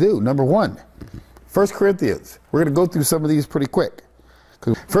we need to do. Number one, 1 Corinthians. We're going to go through some of these pretty quick.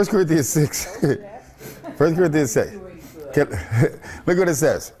 1 Corinthians 6. 1 Corinthians 6. Look what it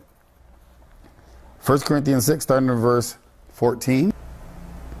says. 1 Corinthians 6, starting in verse 14.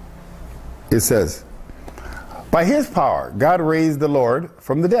 It says, by his power, God raised the Lord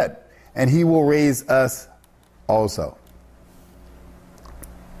from the dead, and he will raise us also.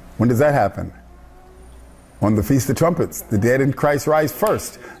 When does that happen? On the Feast of Trumpets. The dead in Christ rise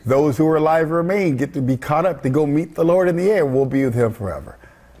first. Those who are alive remain, get to be caught up to go meet the Lord in the air. We'll be with him forever.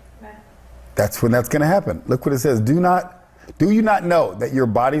 That's when that's going to happen. Look what it says. Do you not know that your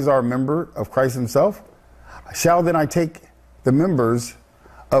bodies are a member of Christ himself? Shall then I take the members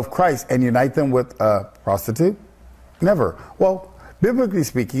of Christ and unite them with a prostitute? Never. Well, biblically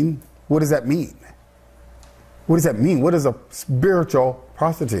speaking, what does that mean? What does that mean? What is a spiritual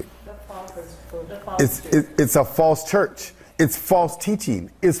prostitute? It's a false church. It's false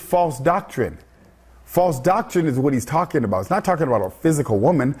teaching. It's false doctrine. False doctrine is what he's talking about. It's not talking about a physical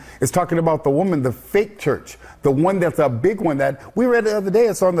woman. It's talking about the woman, the fake church, the one that's a big one that we read the other day.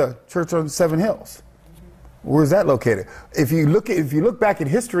 It's on the church on 7 Hills. Where's that located? If you look back at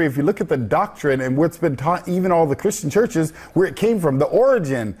history, if you look at the doctrine and what's been taught, even all the Christian churches, where it came from, the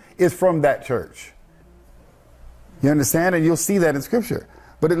origin is from that church. You understand? And you'll see that in Scripture.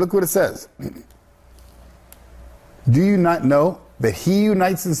 But look what it says. Do you not know that he who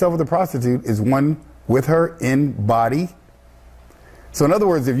unites himself with a prostitute is one with her in body? So in other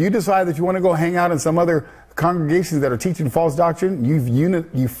words, if you decide that you want to go hang out in some other congregations that are teaching false doctrine, you've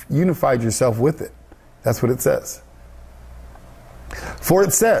unified yourself with it. That's what it says. For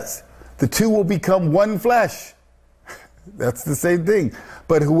it says, the two will become one flesh. That's the same thing.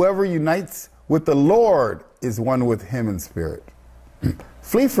 But whoever unites with the Lord is one with him in spirit.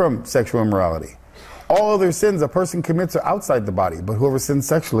 Flee from sexual immorality. All other sins a person commits are outside the body, but whoever sins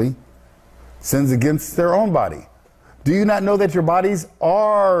sexually sins against their own body. Do you not know that your bodies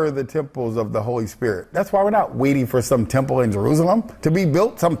are the temples of the Holy Spirit? That's why we're not waiting for some temple in Jerusalem to be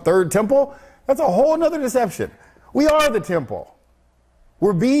built, some third temple. That's a whole nother deception. We are the temple.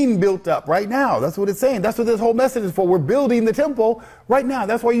 We're being built up right now. That's what it's saying. That's what this whole message is for. We're building the temple right now.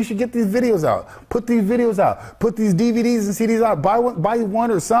 That's why you should get these videos out. Put these videos out. Put these DVDs and CDs out. Buy one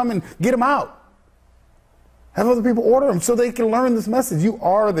or some and get them out. Have other people order them so they can learn this message. You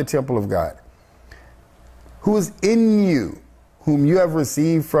are the temple of God, who is in you, whom you have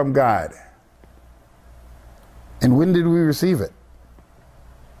received from God. And when did we receive it?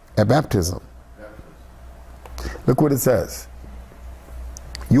 At baptism. Look what it says.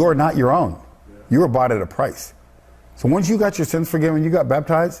 You are not your own. You were bought at a price. So once you got your sins forgiven, you got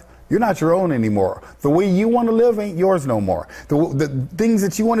baptized, you're not your own anymore. The way you want to live ain't yours no more. The things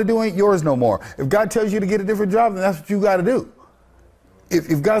that you want to do ain't yours no more. If God tells you to get a different job, then that's what you got to do.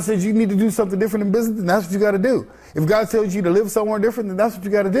 If God says you need to do something different in business, then that's what you got to do. If God tells you to live somewhere different, then that's what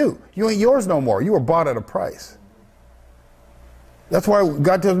you got to do. You ain't yours no more. You were bought at a price. That's why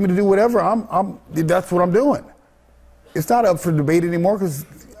God tells me to do whatever. That's what I'm doing. It's not up for debate anymore because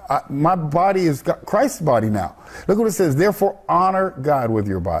my body is Christ's body now. Look what it says. Therefore, honor God with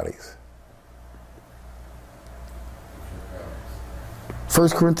your bodies. 1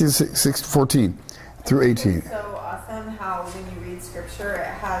 Corinthians 6:14 through 18. It's so awesome how when you read Scripture, it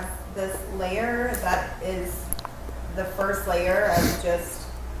has this layer that is the first layer of just,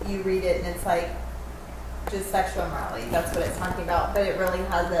 you read it and it's like just sexual immorality. That's what it's talking about. But it really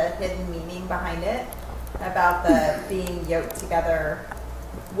has a hidden meaning behind it about the being yoked together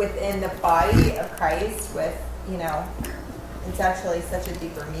within the body of Christ with, it's actually such a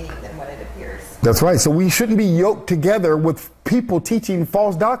deeper meaning than what it appears. That's right. So we shouldn't be yoked together with people teaching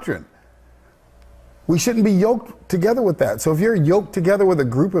false doctrine. We shouldn't be yoked together with that. So if you're yoked together with a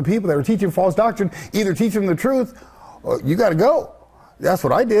group of people that are teaching false doctrine, either teach them the truth, or you got to go. That's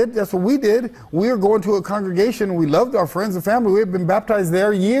what I did. That's what we did. We were going to a congregation. We loved our friends and family. We had been baptized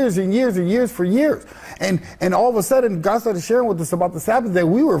there years and years and years for years. And all of a sudden, God started sharing with us about the Sabbath day.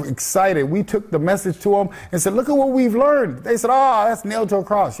 We were excited. We took the message to them and said, look at what we've learned. They said, that's nailed to a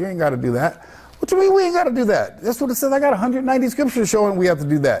cross. You ain't got to do that. What do you mean we ain't got to do that? That's what it says. I got 190 scriptures showing we have to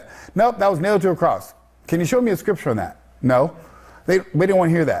do that. Nope, that was nailed to a cross. Can you show me a scripture on that? No. They didn't want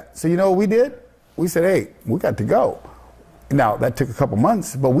to hear that. So you know what we did? We said, hey, we got to go. Now, that took a couple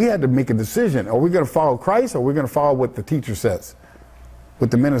months, but we had to make a decision. Are we going to follow Christ or are we going to follow what the teacher says, what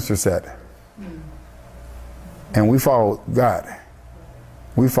the minister said? And we followed God.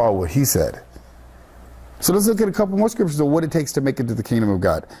 We followed what he said. So let's look at a couple more scriptures of what it takes to make it to the kingdom of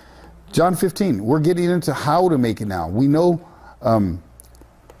God. John 15, we're getting into how to make it now. We know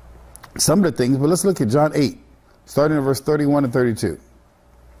some of the things, but let's look at John 8, starting in verse 31 and 32.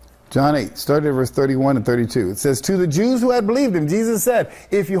 John 8, starting at verse 31 and 32. It says, to the Jews who had believed him, Jesus said,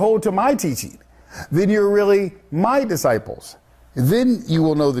 if you hold to my teaching, then you're really my disciples. Then you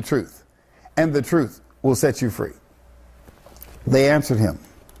will know the truth, and the truth will set you free. They answered him,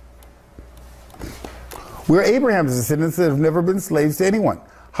 we're Abraham's descendants that have never been slaves to anyone.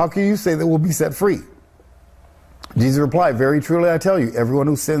 How can you say that we'll be set free? Jesus replied, very truly I tell you, everyone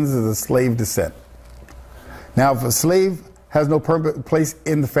who sins is a slave to sin. Now if a slave has no permanent place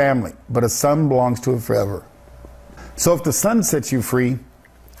in the family, but a son belongs to it forever. So if the son sets you free,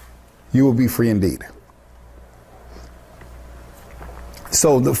 you will be free indeed.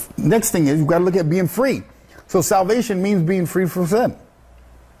 So the next thing is you've got to look at being free. So salvation means being free from sin.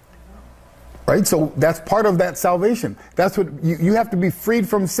 Right? So that's part of that salvation. That's what you have to be freed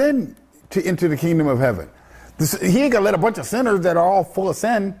from sin to enter the kingdom of heaven. He ain't gonna let a bunch of sinners that are all full of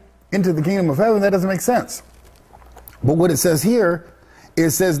sin into the kingdom of heaven. That doesn't make sense. But what it says here, it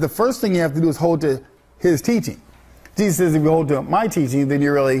says the first thing you have to do is hold to his teaching. Jesus says if you hold to my teaching, then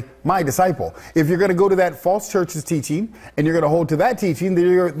you're really my disciple. If you're going to go to that false church's teaching and you're going to hold to that teaching, then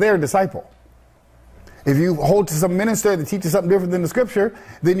you're their disciple. If you hold to some minister that teaches something different than the scripture,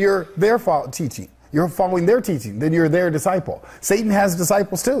 then you're their teaching. You're following their teaching. Then you're their disciple. Satan has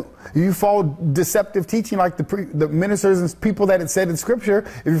disciples too. If you follow deceptive teaching like the ministers and people that it said in scripture,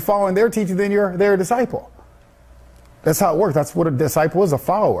 if you're following their teaching, then you're their disciple. That's how it works. That's what a disciple is, a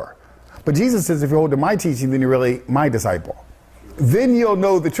follower. But Jesus says if you hold to my teaching, then you're really my disciple. Then you'll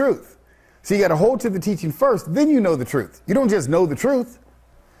know the truth. So you got to hold to the teaching first, then you know the truth. You don't just know the truth.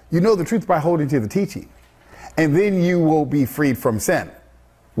 You know the truth by holding to the teaching. And then you will be freed from sin,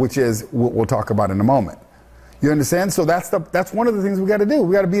 which is what we'll talk about in a moment. You understand? So that's one of the things we got to do.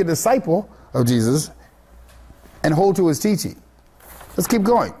 We got to be a disciple of Jesus and hold to his teaching. Let's keep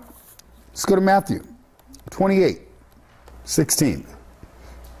going. Let's go to Matthew 28:16.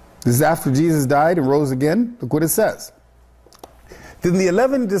 This is after Jesus died and rose again. Look what it says. Then the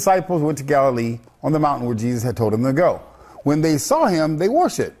 11 disciples went to Galilee on the mountain where Jesus had told them to go. When they saw him, they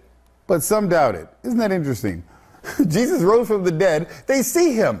worshiped, but some doubted. Isn't that interesting? Jesus rose from the dead. They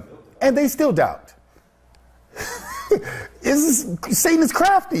see him, and they still doubt. Satan is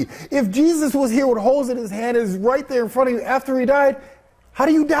crafty. If Jesus was here with holes in his hand, is right there in front of you after he died, how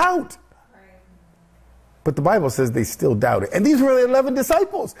do you doubt? But the Bible says they still doubted. And these were the 11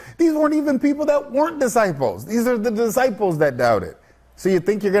 disciples. These weren't even people that weren't disciples. These are the disciples that doubted. So you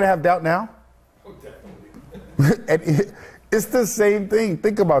think you're going to have doubt now? Oh, definitely. It's the same thing.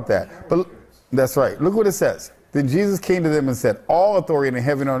 Think about that. But that's right. Look what it says. Then Jesus came to them and said, all authority in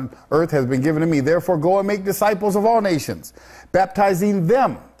heaven and on earth has been given to me. Therefore, go and make disciples of all nations, baptizing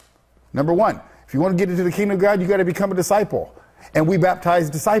them. Number one, if you want to get into the kingdom of God, you got to become a disciple. And we baptize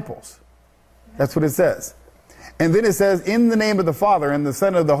disciples. That's what it says. And then it says, in the name of the Father and the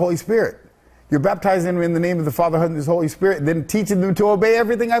Son and the Holy Spirit. You're baptizing them in the name of the Father and the Holy Spirit, then teaching them to obey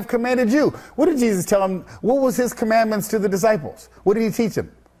everything I've commanded you. What did Jesus tell them? What was his commandments to the disciples? What did he teach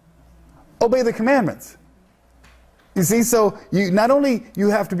them? Obey the commandments. You see, so you not only you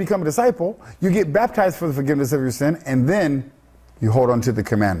have to become a disciple, you get baptized for the forgiveness of your sin, and then you hold on to the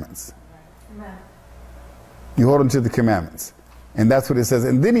commandments. Amen. You hold on to the commandments. And that's what it says.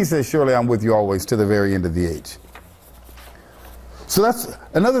 And then he says, surely I'm with you always to the very end of the age. So that's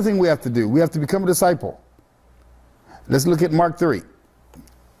another thing we have to do. We have to become a disciple. Let's look at Mark 3.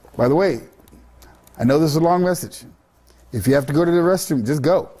 By the way, I know this is a long message. If you have to go to the restroom, just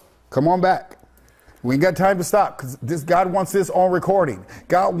go. Come on back. We ain't got time to stop because God wants this on recording.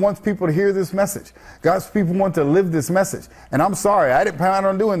 God wants people to hear this message. God's people want to live this message. And I'm sorry, I didn't plan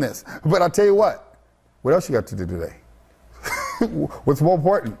on doing this. But I'll tell you what else you got to do today? What's more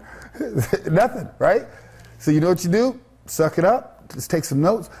important? Nothing, right? So you know what you do? Suck it up. Just take some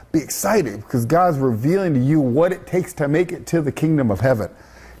notes. Be excited because God's revealing to you what it takes to make it to the kingdom of heaven.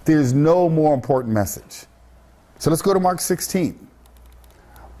 There's no more important message. So let's go to Mark 16.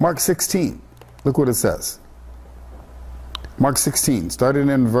 Mark 16. Look what it says. Mark 16, starting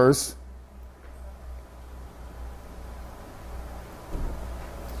in verse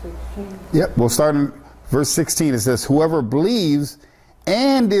 16. Yep, we'll start in verse 16. It says, whoever believes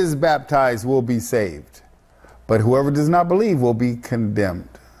and is baptized will be saved, but whoever does not believe will be condemned.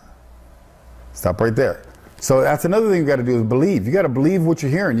 Stop right there. So that's another thing you got to do is believe. You got to believe what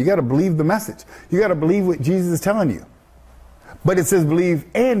you're hearing. You got to believe the message. You got to believe what Jesus is telling you. But it says believe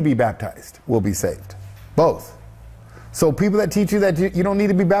and be baptized will be saved. Both. So people that teach you that you don't need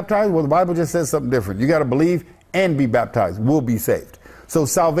to be baptized, well, the Bible just says something different. You got to believe and be baptized will be saved. So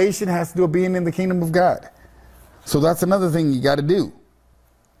salvation has to do with being in the kingdom of God. So that's another thing you got to do.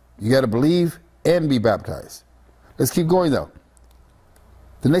 You got to believe and be baptized. Let's keep going though.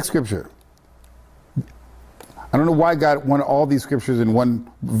 The next scripture. I don't know why God wanted all these scriptures in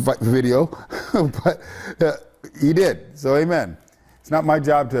one video, but he did. So amen. It's not my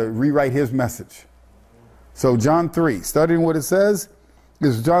job to rewrite his message. So John 3, starting what it says,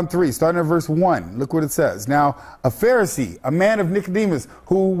 is John 3, starting at verse 1. Look what it says. Now, a Pharisee, a man of Nicodemus,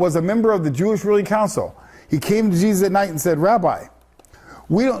 who was a member of the Jewish ruling council, he came to Jesus at night and said, Rabbi,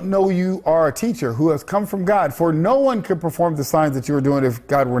 we don't know you are a teacher who has come from God, for no one could perform the signs that you are doing if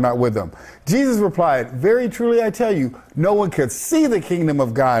God were not with them. Jesus replied, very truly I tell you, no one could see the kingdom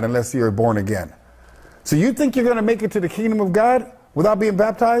of God unless you are born again. So you think you're going to make it to the kingdom of God without being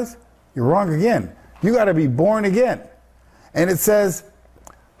baptized? You're wrong again. You got to be born again. And it says,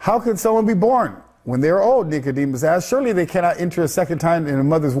 how can someone be born when they are old? Nicodemus asked. Surely they cannot enter a second time in a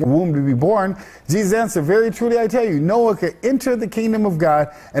mother's womb to be born. Jesus answered, very truly I tell you, no one can enter the kingdom of God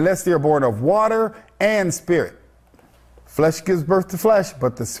unless they are born of water and spirit. Flesh gives birth to flesh,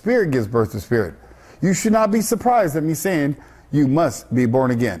 but the spirit gives birth to spirit. You should not be surprised at me saying you must be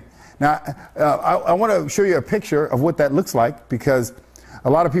born again. Now, I want to show you a picture of what that looks like because A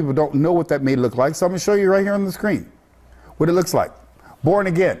lot of people don't know what that may look like, so I'm going to show you right here on the screen what it looks like. Born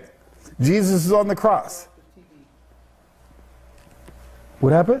again. Jesus is on the cross.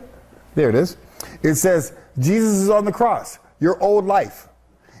 What happened? There it is. It says, Jesus is on the cross. Your old life.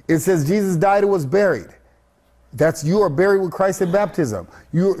 It says, Jesus died and was buried. That's, you are buried with Christ in baptism.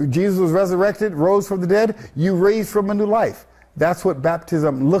 Jesus was resurrected, rose from the dead. You raised from a new life. That's what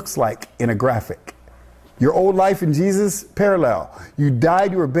baptism looks like in a graphic. Your old life in Jesus, parallel. You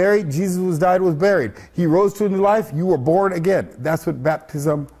died, you were buried. Jesus was died, was buried. He rose to a new life. You were born again. That's what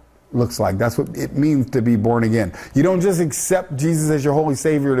baptism looks like. That's what it means to be born again. You don't just accept Jesus as your holy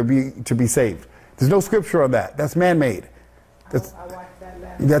Savior to be saved. There's no scripture on that. That's man-made.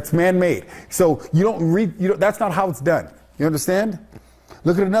 That's man-made. So you don't read. That's not how it's done. You understand?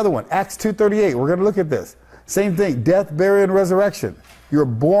 Look at another one. Acts 2:38. We're going to look at this. Same thing. Death, burial, and resurrection. You're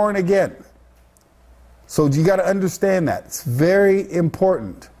born again. So you got to understand that. It's very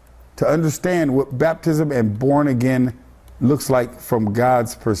important to understand what baptism and born again looks like from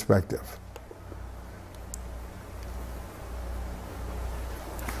God's perspective.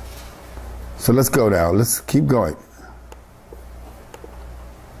 So let's go now. Let's keep going.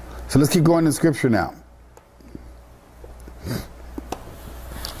 So let's keep going in Scripture now.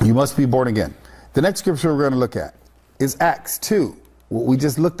 You must be born again. The next scripture we're going to look at is Acts 2. What we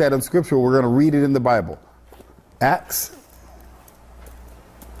just looked at in Scripture, we're going to read it in the Bible. Acts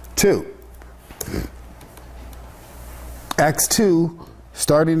 2. Acts 2,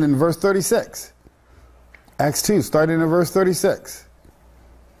 starting in verse 36. Acts 2, starting in verse 36.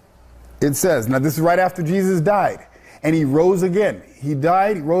 It says, now this is right after Jesus died, and he rose again. He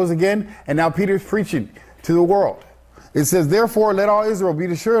died, he rose again, and now Peter's preaching to the world. It says, therefore, let all Israel be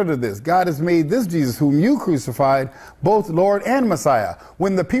assured of this. God has made this Jesus, whom you crucified, both Lord and Messiah.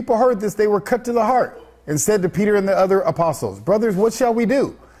 When the people heard this, they were cut to the heart and said to Peter and the other apostles, brothers, what shall we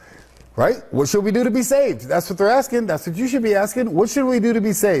do? Right? What should we do to be saved? That's what they're asking. That's what you should be asking. What should we do to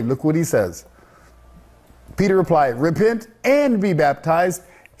be saved? Look what he says. Peter replied, repent and be baptized,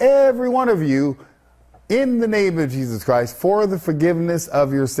 every one of you, in the name of Jesus Christ, for the forgiveness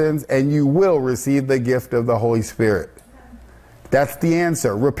of your sins, and you will receive the gift of the Holy Spirit. That's the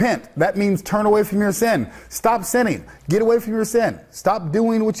answer. Repent. That means turn away from your sin. Stop sinning. Get away from your sin. Stop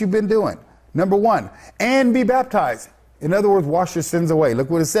doing what you've been doing. Number one. And be baptized. In other words, wash your sins away. Look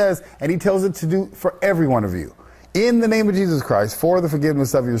what it says. And he tells it to do for every one of you. In the name of Jesus Christ, for the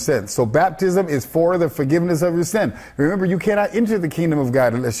forgiveness of your sins. So baptism is for the forgiveness of your sin. Remember, you cannot enter the kingdom of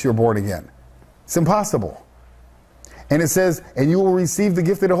God unless you're born again. It's impossible. And it says, and you will receive the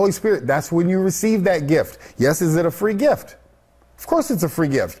gift of the Holy Spirit. That's when you receive that gift. Yes, is it a free gift? Of course it's a free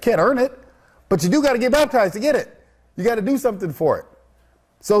gift. You can't earn it. But you do got to get baptized to get it. You got to do something for it.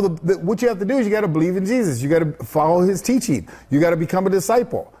 So what you have to do is you got to believe in Jesus. You got to follow his teaching. You got to become a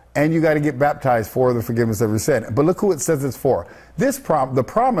disciple. And you got to get baptized for the forgiveness of your sin. But look who it says it's for. The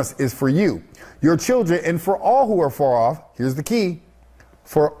promise is for you, your children, and for all who are far off. Here's the key.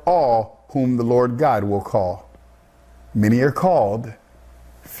 For all whom the Lord God will call. Many are called,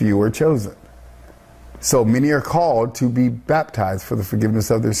 few are chosen. So many are called to be baptized for the forgiveness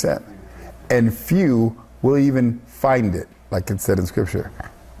of their sin. And few will even find it, like it said in Scripture.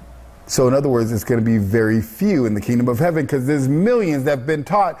 So in other words, it's going to be very few in the kingdom of heaven, because there's millions that have been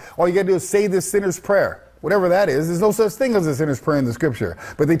taught, all you got to do is say this sinner's prayer. Whatever that is, there's no such thing as a sinner's prayer in the Scripture.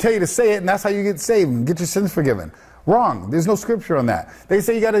 But they tell you to say it, and that's how you get saved and get your sins forgiven. Wrong. There's no scripture on that. They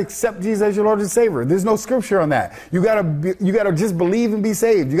say you got to accept Jesus as your Lord and Savior. There's no scripture on that. You got to just believe and be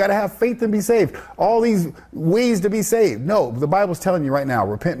saved. You got to have faith and be saved. All these ways to be saved. No, the Bible's telling you right now,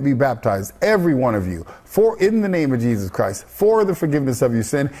 repent and be baptized, every one of you, in the name of Jesus Christ, for the forgiveness of your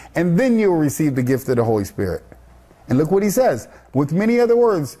sin, and then you will receive the gift of the Holy Spirit. And look what he says. With many other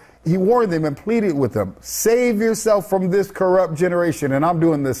words, he warned them and pleaded with them, save yourself from this corrupt generation. And I'm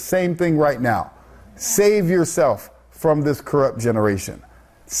doing the same thing right now. Save yourself from this corrupt generation.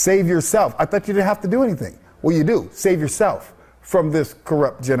 Save yourself. I thought you didn't have to do anything. Well, you do. Save yourself from this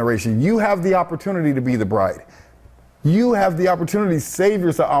corrupt generation. You have the opportunity to be the bride. You have the opportunity to save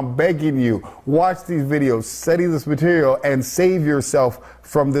yourself. I'm begging you, watch these videos, study this material, and save yourself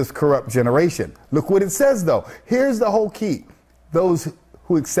from this corrupt generation. Look what it says, though. Here's the whole key. Those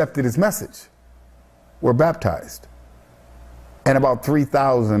who accepted his message were baptized. And about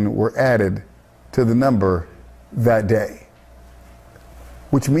 3,000 were added to the number that day,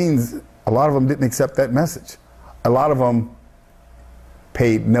 which means a lot of them didn't accept that message. A lot of them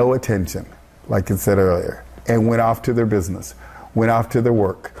paid no attention, like it said earlier, and went off to their business, went off to their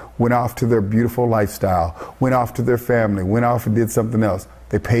work, went off to their beautiful lifestyle, went off to their family, went off and did something else.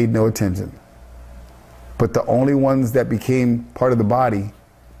 They paid no attention. But the only ones that became part of the body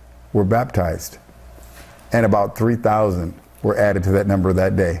were baptized. And about 3,000 were added to that number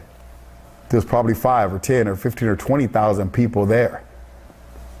that day. There's probably 5 or 10 or 15 or 20,000 people there.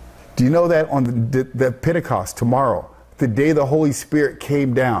 Do you know that on the Pentecost tomorrow, the day the Holy Spirit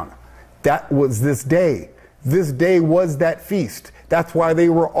came down, that was this day. This day was that feast. That's why they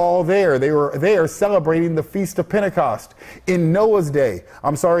were all there. They were there celebrating the Feast of Pentecost. In Noah's day,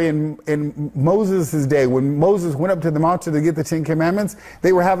 in Moses' day, when Moses went up to the mountain to get the 10 Commandments,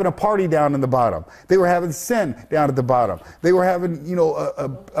 they were having a party down in the bottom. They were having sin down at the bottom. They were having, you know,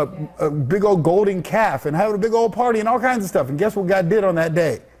 a big old golden calf and having a big old party and all kinds of stuff. And guess what God did on that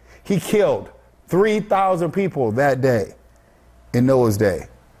day? He killed 3,000 people that day in Noah's day.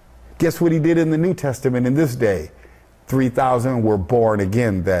 Guess what he did in the New Testament in this day? 3,000 were born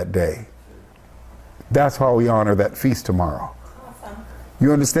again that day. That's how we honor that feast tomorrow. Awesome.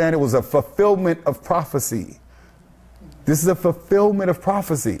 You understand? It was a fulfillment of prophecy. This is a fulfillment of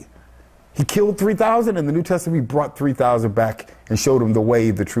prophecy. He killed 3,000. In the New Testament, he brought 3,000 back and showed them the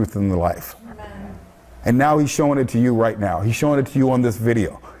way, the truth, and the life. Amen. And now he's showing it to you right now. He's showing it to you on this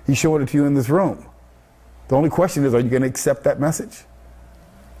video. He's showing it to you in this room. The only question is, are you going to accept that message?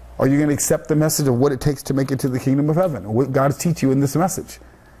 Are you going to accept the message of what it takes to make it to the kingdom of heaven? What God is teaching you in this message?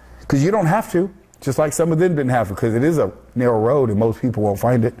 Because you don't have to, just like some of them didn't have to, because it is a narrow road and most people won't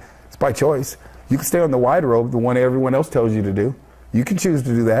find it. It's by choice. You can stay on the wide road, the one everyone else tells you to do. You can choose to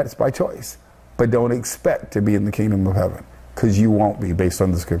do that. It's by choice. But don't expect to be in the kingdom of heaven, because you won't be based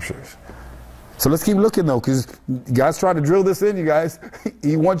on the scriptures. So let's keep looking, though, because God's trying to drill this in you guys.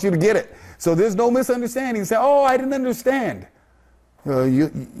 He wants you to get it. So there's no misunderstanding. Say, oh, I didn't understand.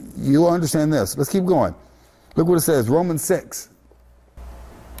 You understand this. Let's keep going. Look what it says. Romans 6,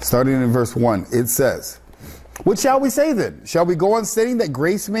 starting in verse 1. It says, what shall we say then? Shall we go on saying that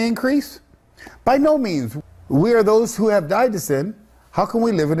grace may increase? By no means. We are those who have died to sin. How can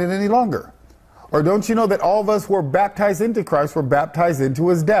we live in it any longer? Or don't you know that all of us who were baptized into Christ were baptized into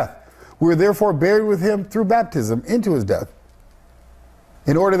his death? We were therefore buried with him through baptism into his death,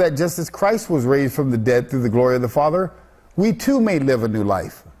 in order that just as Christ was raised from the dead through the glory of the Father, we too may live a new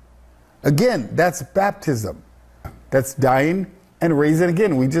life. Again, that's baptism. That's dying and raising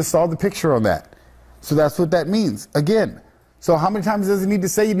again. We just saw the picture on that. So that's what that means. Again. So how many times does it need to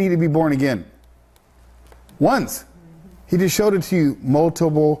say you need to be born again? Once. He just showed it to you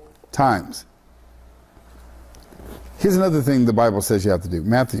multiple times. Here's another thing the Bible says you have to do.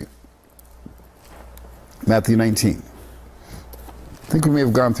 Matthew 19. I think we may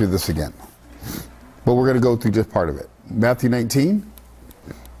have gone through this again, but we're going to go through just part of it. Matthew 19.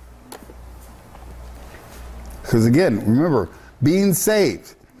 Because again, remember, being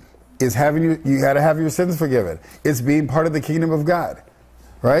saved is having you got to have your sins forgiven. It's being part of the kingdom of God,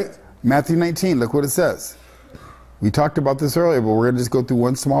 right? Matthew 19, look what it says. We talked about this earlier, but we're going to just go through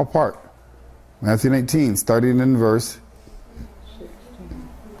one small part. Matthew 19, starting in verse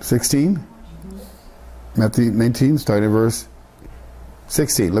 16. Matthew 19, starting in verse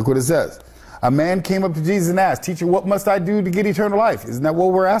 16. Look what it says. A man came up to Jesus and asked, Teacher, what must I do to get eternal life? Isn't that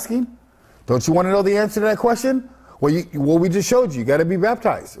what we're asking? Don't you want to know the answer to that question? Well, we just showed you. You got to be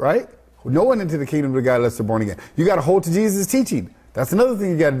baptized, right? No one into the kingdom of God unless they're born again. You got to hold to Jesus' teaching. That's another thing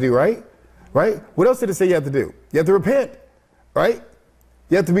you got to do, right? Right? What else did it say you have to do? You have to repent, right?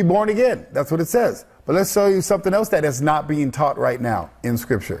 You have to be born again. That's what it says. But let's show you something else that is not being taught right now in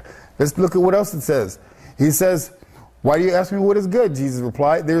Scripture. Let's look at what else it says. He says, why do you ask me what is good? Jesus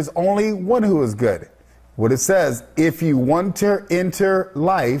replied, there's only one who is good. What it says, if you want to enter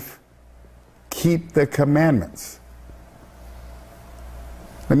life, keep the commandments.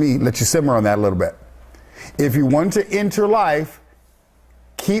 Let me let you simmer on that a little bit. If you want to enter life,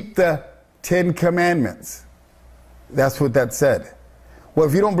 keep the 10 commandments. That's what that said. Well,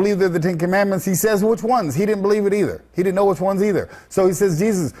 if you don't believe they're the 10 commandments, he says which ones. He didn't believe it either. He didn't know which ones either. So he says,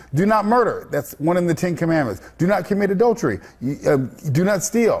 Jesus, do not murder. That's one of the 10 commandments. Do not commit adultery. Do not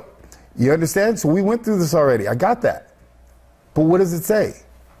steal. You understand? So we went through this already. I got that. But what does it say? It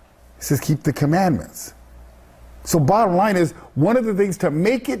says keep the commandments. So bottom line is, one of the things to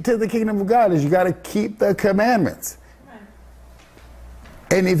make it to the kingdom of God is you got to keep the commandments.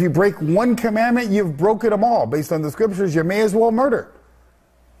 And if you break one commandment, you've broken them all. Based on the scriptures, you may as well murder.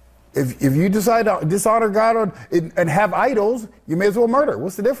 If you decide to dishonor God and have idols, you may as well murder.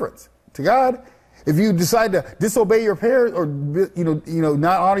 What's the difference to God? If you decide to disobey your parents or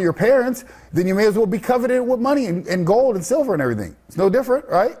not honor your parents, then you may as well be coveted with money and gold and silver and everything. It's no different,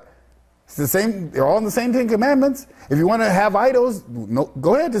 right? It's the same. They're all in the same 10 commandments. If you want to have idols, no,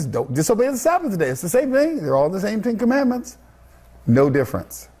 go ahead. Just don't disobey the Sabbath day. It's the same thing. They're all in the same 10 commandments. No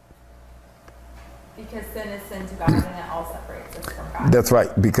difference. Because sin is sin to God, and it all separates us from God. That's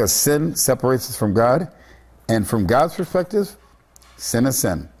right, because sin separates us from God, and from God's perspective, sin is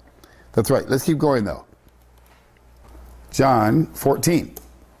sin. That's right. Let's keep going, though. John 14.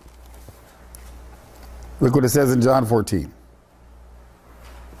 Look what it says in John 14.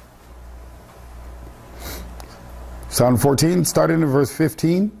 John 14, starting in verse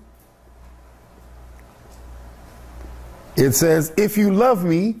 15. It says, if you love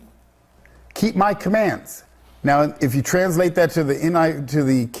me, keep my commands. Now, if you translate that to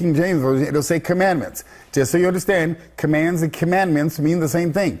the King James Version, it'll say commandments. Just so you understand, commands and commandments mean the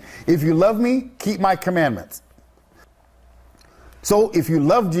same thing. If you love me, keep my commandments. So, if you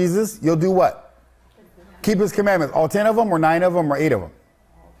love Jesus, you'll do what? Keep his commandments. All 10 of them, or 9 of them, or 8 of them?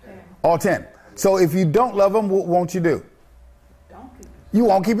 All 10. So, if you don't love him, what won't you do? You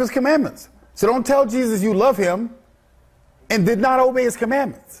won't keep his commandments. So, don't tell Jesus you love him and did not obey his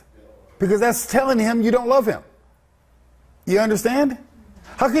commandments, because that's telling him you don't love him. You understand?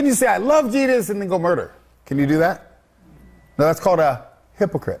 How can you say I love Jesus and then go murder? Can you do that? No, that's called a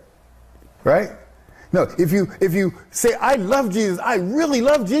hypocrite, right? No, if you say I love Jesus, I really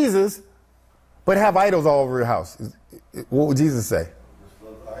love Jesus, but have idols all over your house, what would Jesus say?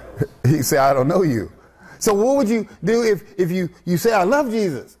 He'd say, I don't know you. So what would you do if you say I love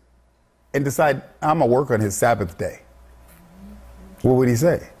Jesus and decide I'm gonna work on his Sabbath day? What would he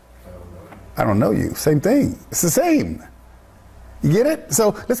say? I don't know you. Same thing. It's the same. You get it?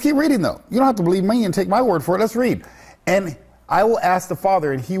 So let's keep reading, though. You don't have to believe me and take my word for it. Let's read. And I will ask the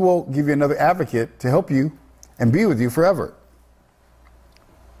Father, and he will give you another advocate to help you and be with you forever.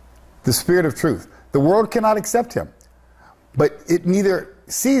 The Spirit of truth. The world cannot accept him, but it neither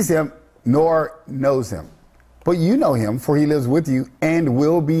sees him nor knows him. But you know him, for he lives with you and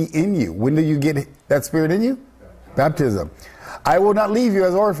will be in you. When do you get that Spirit in you? Baptism. I will not leave you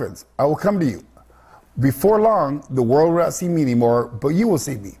as orphans. I will come to you. Before long, the world will not see me anymore, but you will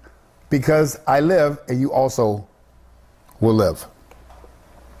see me, because I live and you also will live.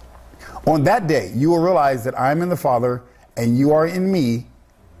 On that day, you will realize that I am in the Father and you are in me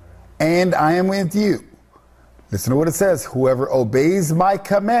and I am with you. Listen to what it says. Whoever obeys my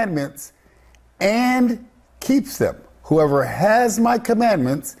commandments and keeps them, whoever has my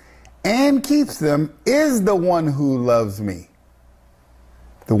commandments and keeps them is the one who loves me.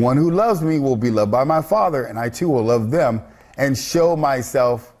 The one who loves me will be loved by my Father, and I too will love them and show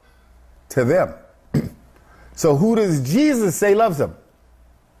myself to them. So who does Jesus say loves them?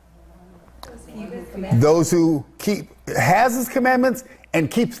 Those who has his commandments and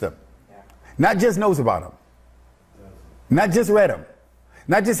keeps them. Not just knows about them. Not just read them.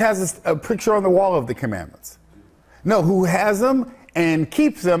 Not just has a picture on the wall of the commandments. No, who has them and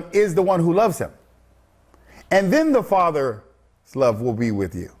keeps them is the one who loves him. And then the Father's love will be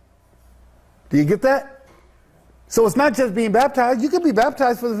with you. Do you get that? So it's not just being baptized. You can be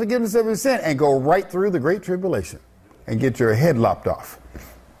baptized for the forgiveness of your sin and go right through the great tribulation and get your head lopped off.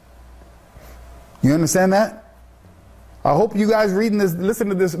 You understand that? I hope you guys reading this, listen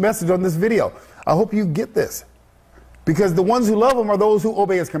to this message on this video. I hope you get this. Because the ones who love him are those who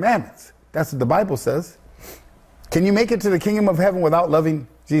obey his commandments. That's what the Bible says. Can you make it to the kingdom of heaven without loving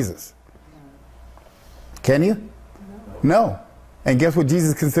Jesus? Can you? No. And guess what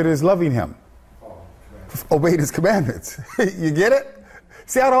Jesus considers loving him? Obeyed his commandments. You get it?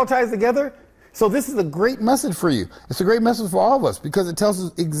 See how it all ties together? So this is a great message for you. It's a great message for all of us because it tells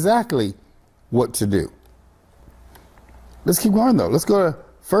us exactly what to do. Let's keep going, though. Let's go to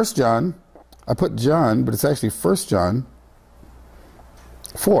 1 John. I put John, but it's actually 1 John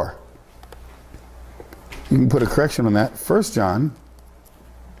 4. You can put a correction on that. 1 John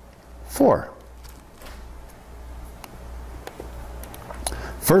 4.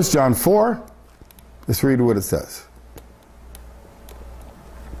 1 John 4. Let's read what it says.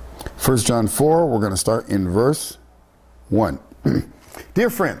 1 John 4, we're going to start in verse 1. Dear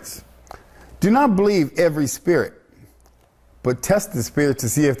friends, do not believe every spirit, but test the spirit to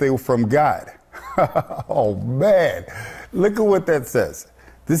see if they were from God. Oh, man. Look at what that says.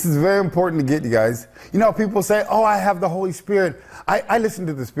 This is very important to get, you guys. You know, people say, oh, I have the Holy Spirit. I listen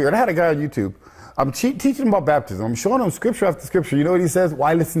to the Spirit. I had a guy on YouTube. I'm teaching him about baptism. I'm showing him scripture after scripture. You know what he says?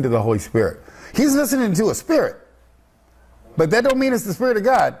 Why listen to the Holy Spirit? He's listening to a spirit. But that don't mean it's the Spirit of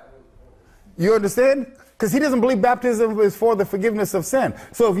God. You understand? Because he doesn't believe baptism is for the forgiveness of sin.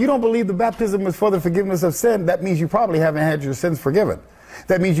 So if you don't believe the baptism is for the forgiveness of sin, that means you probably haven't had your sins forgiven.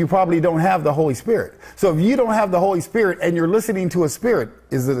 That means you probably don't have the Holy Spirit. So if you don't have the Holy Spirit and you're listening to a spirit,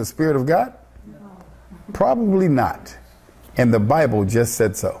 is it a spirit of God? No. Probably not. And the Bible just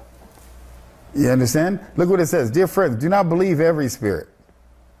said so. You understand? Look what it says. Dear friends, do not believe every spirit,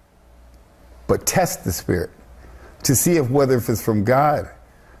 but test the spirit to see if it's from God,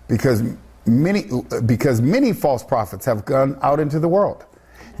 because many false prophets have gone out into the world.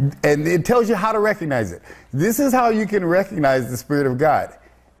 And it tells you how to recognize it. This is how you can recognize the Spirit of God.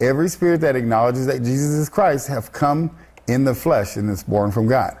 Every spirit that acknowledges that Jesus is Christ have come in the flesh and is born from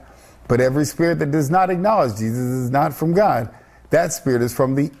God. But every spirit that does not acknowledge Jesus is not from God, that spirit is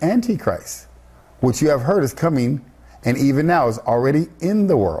from the Antichrist, which you have heard is coming and even now is already in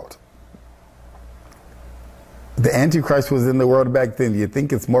the world. The Antichrist was in the world back then. Do you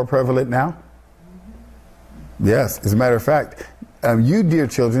think it's more prevalent now? Yes. As a matter of fact, you, dear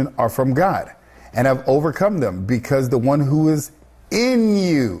children, are from God and have overcome them, because the one who is in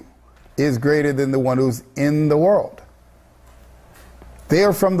you is greater than the one who's in the world. They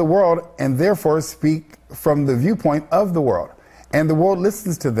are from the world and therefore speak from the viewpoint of the world. And the world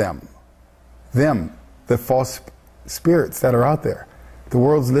listens to them, the false spirits that are out there. The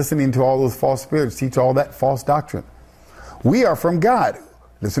world's listening to all those false spirits, teach all that false doctrine. We are from God.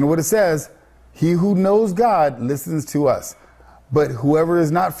 Listen to what it says. He who knows God listens to us. But whoever is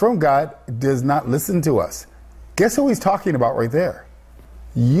not from God does not listen to us. Guess who he's talking about right there?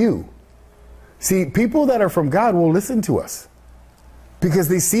 You. See, people that are from God will listen to us because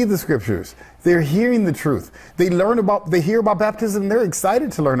they see the scriptures. They're hearing the truth. They hear about baptism, and they're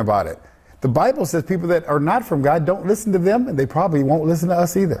excited to learn about it. The Bible says people that are not from God, don't listen to them, and they probably won't listen to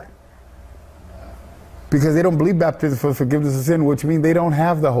us either. Because they don't believe baptism for forgiveness of sin, which means they don't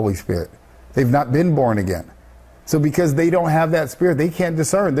have the Holy Spirit. They've not been born again. So because they don't have that spirit, they can't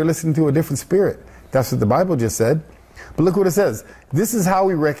discern. They're listening to a different spirit. That's what the Bible just said. But look what it says. This is how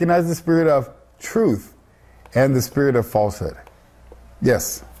we recognize the spirit of truth and the spirit of falsehood.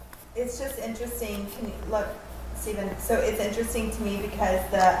 Yes? It's just interesting. Can you look, Stephen? So it's interesting to me because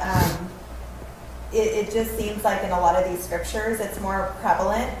it just seems like in a lot of these scriptures, it's more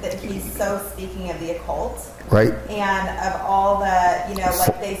prevalent that he's so speaking of the occult. Right. And of all the,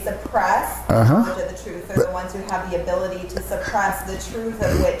 like they suppress the knowledge of the truth. They're the ones who have the ability to suppress the truth,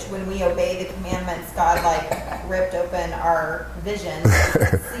 of which when we obey the commandments, God ripped open our vision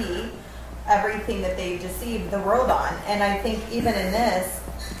to see everything that they've deceived the world on. And I think even in this,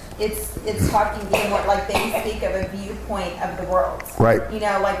 it's talking even more like they speak of a viewpoint of the world. Right.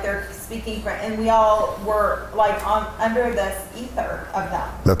 Like they're speaking for, and we all were under this ether of them.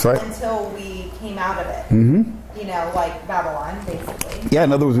 That's right. Until we came out of it. Mm-hmm. Like Babylon, basically. Yeah,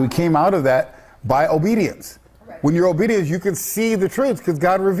 in other words, we came out of that by obedience. Right. When you're obedient, you can see the truth because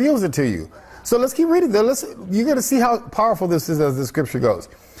God reveals it to you. So let's keep reading there. You're going to see how powerful this is as the scripture goes.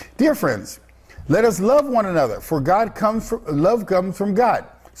 Dear friends, let us love one another, for love comes from God.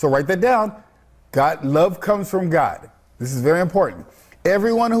 So write that down. Love comes from God. This is very important.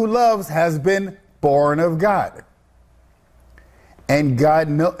 Everyone who loves has been born of God, and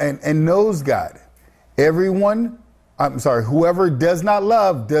knows God. Whoever does not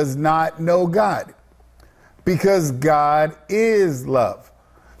love does not know God, because God is love.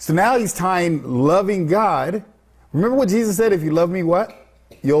 So now he's tying loving God. Remember what Jesus said? If you love me, what?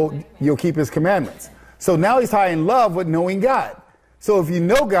 You'll keep his commandments. So now he's tying love with knowing God. So if you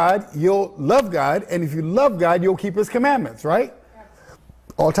know God, you'll love God. And if you love God, you'll keep his commandments, right?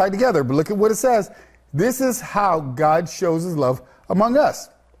 All tied together. But look at what it says. This is how God shows his love among us.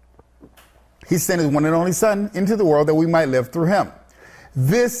 He sent his one and only Son into the world that we might live through him.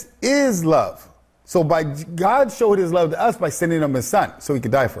 This is love. So God showed his love to us by sending him his Son so he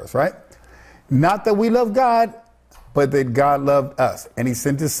could die for us, right? Not that we love God, but that God loved us. And he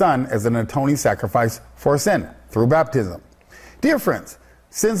sent his Son as an atoning sacrifice for sin through baptism. Dear friends,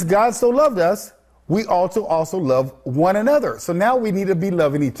 since God so loved us, we also love one another. So now we need to be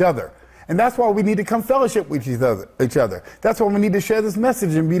loving each other. And that's why we need to come fellowship with each other. That's why we need to share this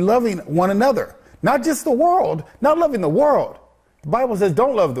message and be loving one another. Not just the world, not loving the world. The Bible says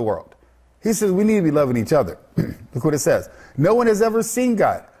don't love the world. He says we need to be loving each other. Look what it says. No one has ever seen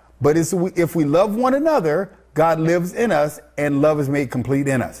God, but if we love one another, God lives in us and love is made complete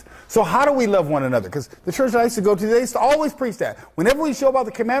in us. So how do we love one another? Because the church I used to go to, they used to always preach that. Whenever we show about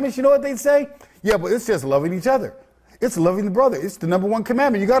the commandments, you know what they'd say? Yeah, but it's just loving each other. It's loving the brother. It's the number one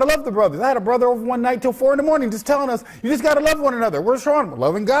commandment. You got to love the brothers. I had a brother over one night till 4 a.m. just telling us, you just got to love one another. We're showing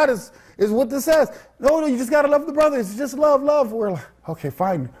loving God is what this says. No, you just got to love the brothers. It's just love. We're like, okay,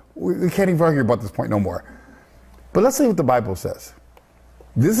 fine. We can't even argue about this point no more. But let's see what the Bible says.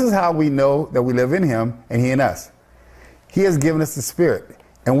 This is how we know that we live in him and he in us. He has given us the Spirit,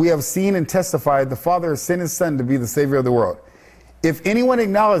 and we have seen and testified the Father has sent his Son to be the Savior of the world. If anyone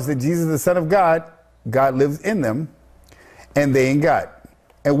acknowledges that Jesus is the Son of God, God lives in them, and they in God.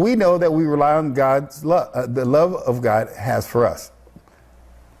 And we know that we rely on God's love, the love of God has for us.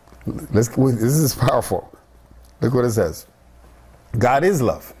 This is powerful. Look what it says. God is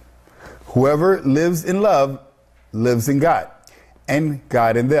love. Whoever lives in love lives in God, and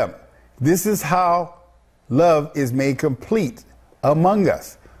God in them. This is how love is made complete among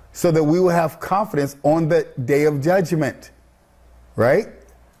us, so that we will have confidence on the day of judgment. Right?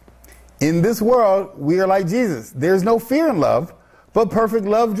 In this world, we are like Jesus. There's no fear in love, but perfect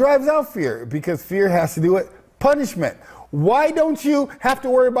love drives out fear, because fear has to do with punishment. Why don't you have to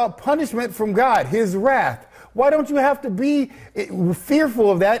worry about punishment from God, his wrath? Why don't you have to be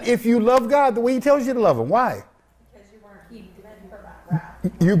fearful of that if you love God the way he tells you to love him? Why? Because you weren't meant for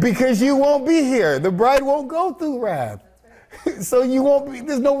that wrath. Because you won't be here. The bride won't go through wrath. Right. So you won't be,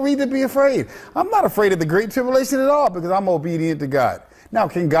 there's no reason to be afraid. I'm not afraid of the great tribulation at all, because I'm obedient to God. Now,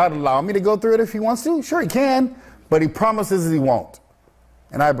 can God allow me to go through it if he wants to? Sure, he can, but he promises he won't.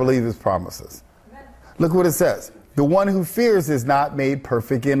 And I believe his promises. Amen. Look what it says. The one who fears is not made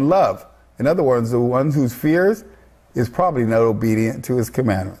perfect in love. In other words, the one who fears is probably not obedient to his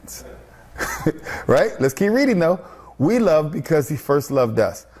commandments. Right? Let's keep reading though. We love because he first loved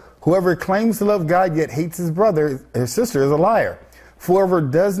us. Whoever claims to love God yet hates his brother or sister is a liar. Whoever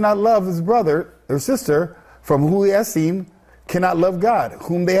does not love his brother or sister from whom he has seen cannot love God,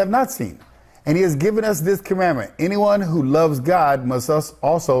 whom they have not seen. And he has given us this commandment. Anyone who loves God must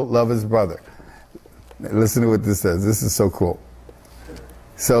also love his brother. Listen to what this says. This is so cool.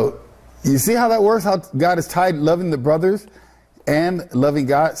 So, you see how that works? How God has tied loving the brothers and loving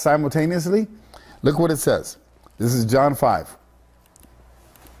God simultaneously? Look what it says. This is John 5.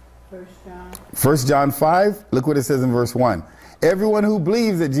 1 John 5. Look what it says in verse 1. Everyone who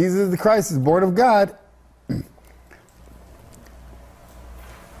believes that Jesus is the Christ is born of God.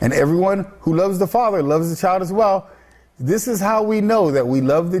 And everyone who loves the Father loves the child as well. This is how we know that we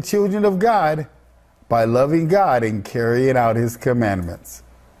love the children of God, by loving God and carrying out his commandments.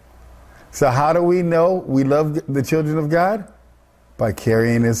 So how do we know we love the children of God? By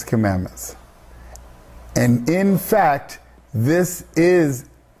carrying his commandments. And in fact, this is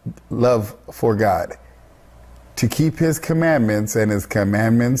love for God. To keep his commandments, and his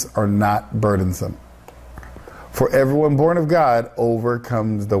commandments are not burdensome. For everyone born of God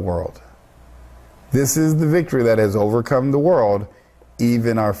overcomes the world. This is the victory that has overcome the world,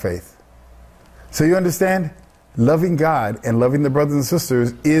 even our faith. So you understand? Loving God and loving the brothers and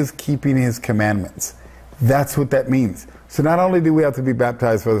sisters is keeping his commandments. That's what that means. So not only do we have to be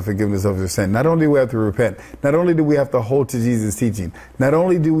baptized for the forgiveness of your sin, not only do we have to repent, not only do we have to hold to Jesus' teaching, not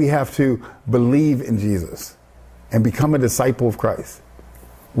only do we have to believe in Jesus and become a disciple of Christ,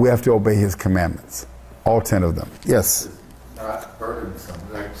 we have to obey his commandments. All 10 of them. Yes? It's not burdensome.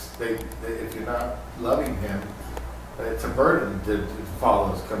 Like if you're not loving him, it's a burden to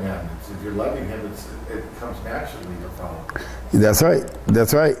follow his commandments. If you're loving him, it comes naturally to follow. That's right.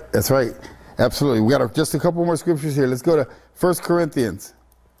 That's right. That's right. Absolutely. We got just a couple more scriptures here. Let's go to 1 Corinthians.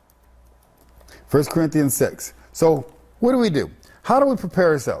 1 Corinthians 6. So what do? How do we prepare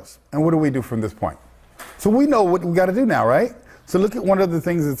ourselves? And what do we do from this point? So we know what we got to do now, right? So look at one of the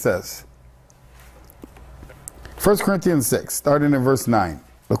things it says. 1 Corinthians 6, starting in verse 9.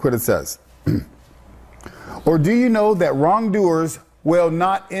 Look what it says. Or do you know that wrongdoers will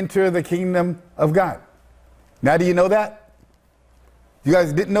not enter the kingdom of God? Now do you know that? You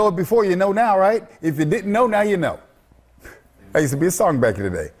guys didn't know it before, you know now, right? If you didn't know, now you know. That used to be a song back in the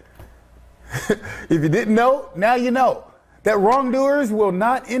day. If you didn't know, now you know. That wrongdoers will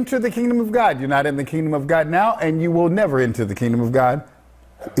not enter the kingdom of God. You're not in the kingdom of God now, and you will never enter the kingdom of God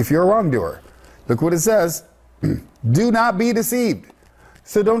if you're a wrongdoer. Look what it says. Do not be deceived.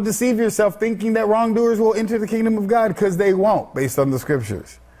 So don't deceive yourself thinking that wrongdoers will enter the kingdom of God, because they won't, based on the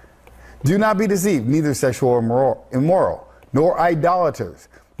scriptures. Do not be deceived, neither sexual or immoral, nor idolaters,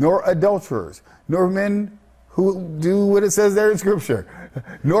 nor adulterers, nor men who do what it says there in scripture,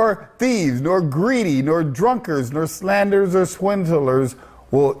 nor thieves, nor greedy, nor drunkards, nor slanderers or swindlers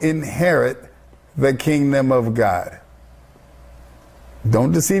will inherit the kingdom of God.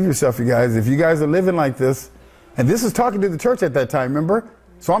 Don't deceive yourself, you guys. If you guys are living like this, and this is talking to the church at that time, remember?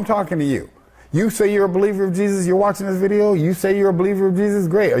 So I'm talking to you. You say you're a believer of Jesus, you're watching this video, you say you're a believer of Jesus,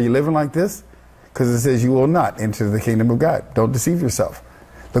 great. Are you living like this? Because it says you will not enter the kingdom of God. Don't deceive yourself.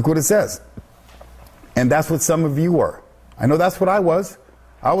 Look what it says. And that's what some of you were. I know that's what I was.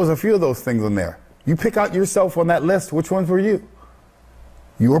 I was a few of those things in there. You pick out yourself on that list, which ones were you?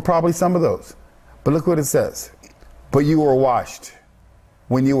 You were probably some of those. But look what it says. But you were washed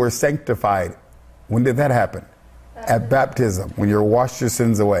when you were sanctified. When did that happen? At baptism, when you washed your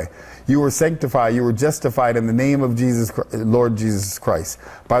sins away. You were sanctified, you were justified in the name of Jesus, Lord Jesus Christ,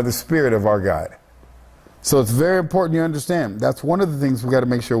 by the Spirit of our God. So it's very important you understand. That's one of the things we got to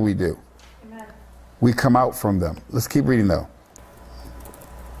make sure we do. Amen. We come out from them. Let's keep reading though.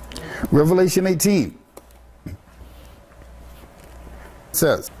 Revelation 18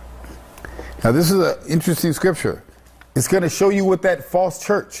 says, now this is an interesting scripture. It's going to show you what that false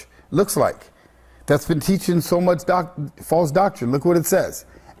church looks like. That's been teaching so much false doctrine. Look what it says.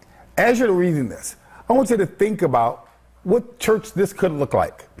 As you're reading this, I want you to think about what church this could look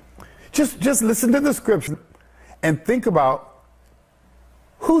like. Just listen to the scripture and think about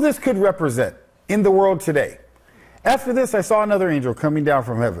who this could represent in the world today. After this, I saw another angel coming down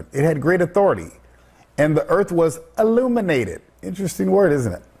from heaven. It had great authority, and the earth was illuminated. Interesting word,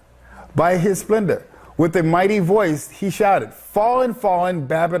 isn't it? By his splendor. With a mighty voice, he shouted, "Fallen, fallen,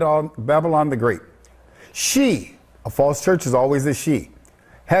 Babylon the Great. She," a false church is always a she,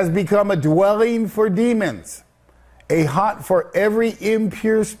 "has become a dwelling for demons, a haunt for every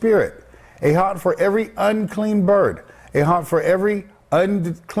impure spirit, a haunt for every unclean bird, a haunt for every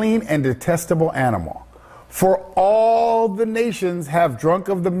unclean and detestable animal. For all the nations have drunk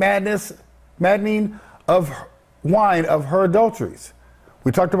of the maddening of wine of her adulteries."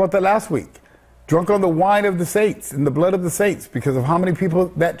 We talked about that last week. Drunk on the wine of the saints and the blood of the saints, because of how many people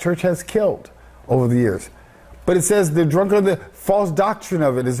that church has killed over the years. But it says they're drunk on the false doctrine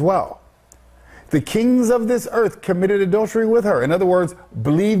of it as well. The kings of this earth committed adultery with her. In other words,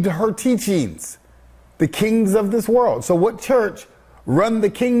 believed her teachings. The kings of this world. So what church run the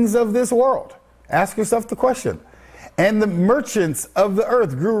kings of this world? Ask yourself the question. And the merchants of the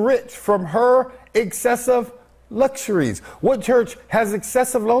earth grew rich from her excessive luxuries. What church has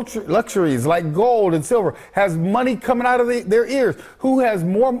excessive luxuries like gold and silver, has money coming out of their ears?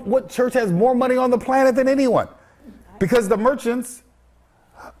 What church has more money on the planet than anyone? Because the merchants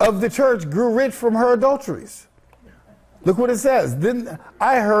of the church grew rich from her adulteries. Look what it says. Then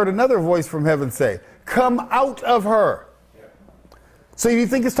I heard another voice from heaven say, "Come out of her." So you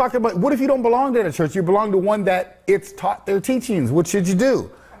think it's talking about, what if you don't belong to the church? You belong to one that it's taught their teachings. What should you do?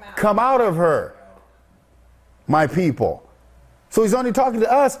 Come out of her, my people. So he's only talking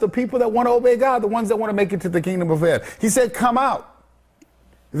to us, the people that want to obey God, the ones that want to make it to the kingdom of heaven. He said, come out.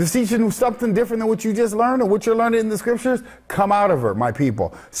 If it's teaching something different than what you just learned or what you're learning in the scriptures, come out of her, my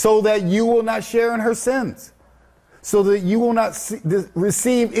people, so that you will not share in her sins, so that you will not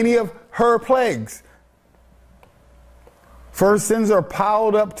receive any of her plagues. For her sins are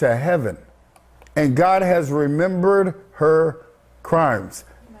piled up to heaven, and God has remembered her crimes.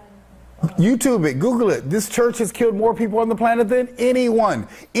 YouTube it, Google it. This church has killed more people on the planet than anyone,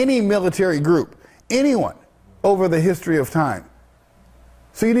 any military group, anyone over the history of time.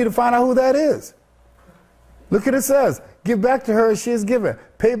 So you need to find out who that is. Look at it says, give back to her as she has given.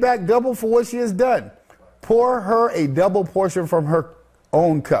 Pay back double for what she has done. Pour her a double portion from her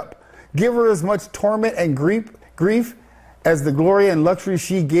own cup. Give her as much torment and grief as the glory and luxury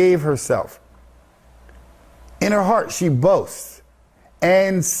she gave herself. In her heart she boasts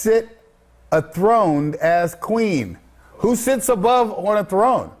and sit enthroned as queen. Who sits above on a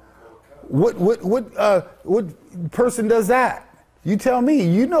throne? What person does that? You tell me.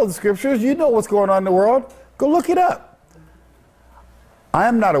 You know the scriptures. You know what's going on in the world. Go look it up. I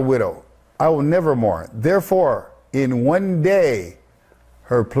am not a widow. I will never mourn. Therefore, in one day,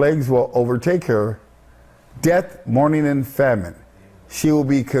 her plagues will overtake her, death, mourning, and famine. She will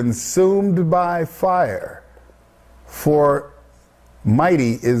be consumed by fire. For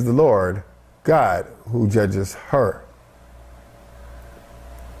mighty is the Lord God who judges her.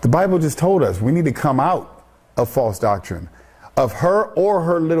 The Bible just told us we need to come out of false doctrine, of her or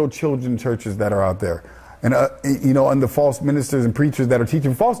her little children churches that are out there. And, and the false ministers and preachers that are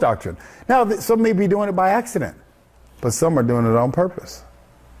teaching false doctrine. Now, some may be doing it by accident, but some are doing it on purpose.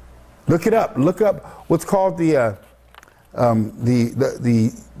 Look it up. Look up what's called the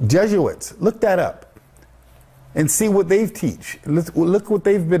Jesuits. Look that up and see what they teach. Look what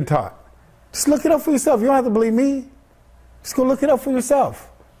they've been taught. Just look it up for yourself. You don't have to believe me. Just go look it up for yourself.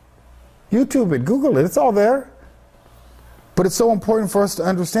 YouTube it, Google it. It's all there. But it's so important for us to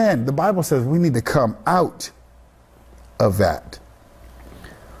understand. The Bible says we need to come out of that.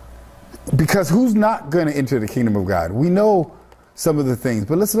 Because who's not going to enter the kingdom of God? We know some of the things,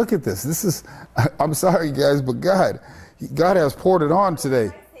 but let's look at this. This is, I'm sorry guys, but God has poured it on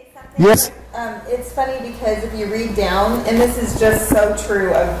today. Yes. It's funny because if you read down, and this is just so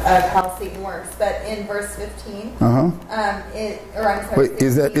true of how Satan works, but in verse 15, Wait,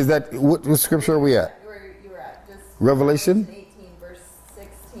 is that what scripture are we at? Where you were at, just Revelation 18, verse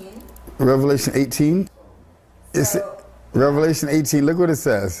 16. Revelation 18. So, Revelation 18. Look what it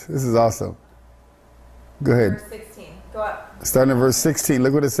says. This is awesome. Go ahead. Verse 16. Go up. Starting in verse 16.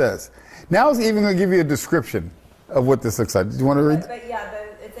 Look what it says. Now it's even going to give you a description of what this looks like. Do you want to read? But yeah,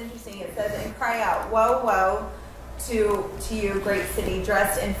 it's interesting. It says, and cry out, woe, woe to you, great city,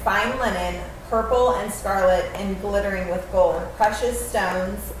 dressed in fine linen, purple and scarlet, and glittering with gold, precious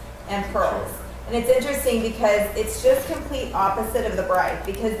stones and pearls. And it's interesting because it's just complete opposite of the bride,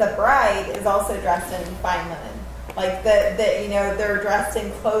 because the bride is also dressed in fine linen. Like they're dressed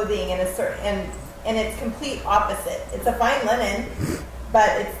in clothing in a certain, and it's complete opposite. It's a fine linen, but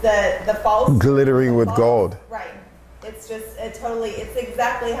it's the false glittering with gold. Right. It's just it's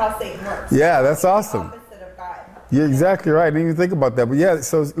exactly how Satan works. Yeah, that's awesome. Opposite of God. You're exactly right. I didn't even think about that. But yeah,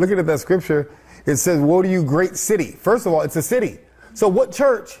 so looking at that scripture, it says, woe to you, great city. First of all, it's a city. So what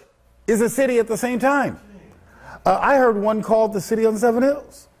church is a city at the same time? I heard one called the City on 7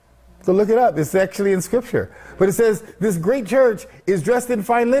 Hills. So look it up. It's actually in scripture. But it says this great church is dressed in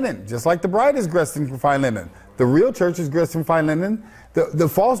fine linen, just like the bride is dressed in fine linen. The real church is dressed in fine linen. The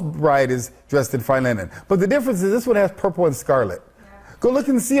false bride is dressed in fine linen. But the difference is this one has purple and scarlet. Yeah. Go look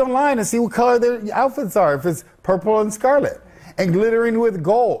and see online and see what color their outfits are, if it's purple and scarlet. And glittering with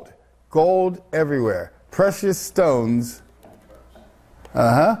gold. Gold everywhere. Precious stones.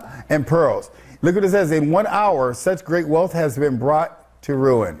 And pearls. Look what it says. In 1 hour, such great wealth has been brought to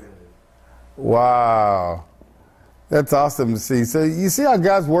ruin. Wow. That's awesome to see. So you see how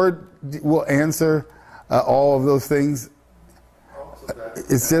God's word will answer all of those things?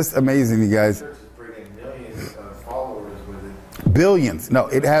 It's just amazing, you guys. Millions of followers with it. Billions. No,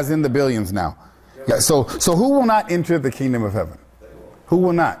 it has in the billions now. Yeah. So who will not enter the kingdom of heaven? Who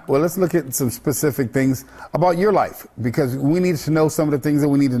will not? Well, let's look at some specific things about your life, because we need to know some of the things that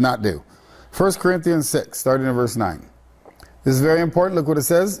we need to not do. 1 Corinthians 6, starting in verse 9. This is very important. Look what it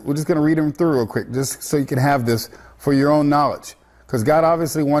says. We're just going to read them through real quick, just so you can have this for your own knowledge. Because God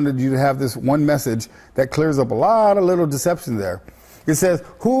obviously wanted you to have this one message that clears up a lot of little deception there. It says,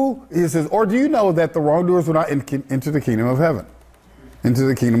 or do you know that the wrongdoers will not enter the kingdom of heaven, into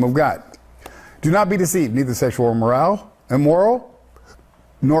the kingdom of God? Do not be deceived, neither sexual immoral,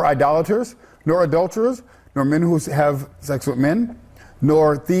 nor idolaters, nor adulterers, nor men who have sex with men,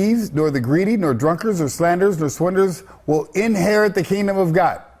 nor thieves, nor the greedy, nor drunkards, nor slanderers, nor swindlers will inherit the kingdom of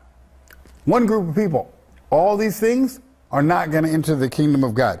God. One group of people. All these things are not going to enter the kingdom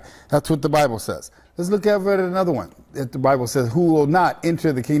of God. That's what the Bible says. Let's look at another one. The Bible says, who will not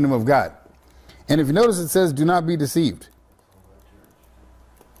enter the kingdom of God. And if you notice, it says, do not be deceived.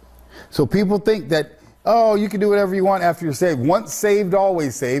 So people think that, oh, you can do whatever you want after you're saved. Once saved,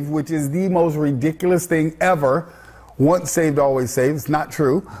 always saved, which is the most ridiculous thing ever. Once saved, always saved. It's not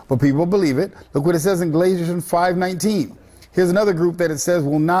true, but people believe it. Look what it says in Galatians 5:19. Here's another group that it says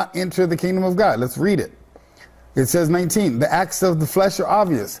will not enter the kingdom of God. Let's read it. It says 19, the acts of the flesh are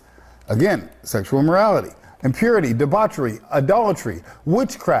obvious. Again, sexual immorality, impurity, debauchery, idolatry,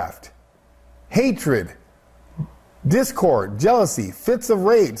 witchcraft, hatred, discord, jealousy, fits of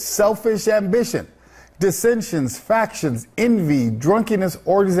rage, selfish ambition, dissensions, factions, envy, drunkenness,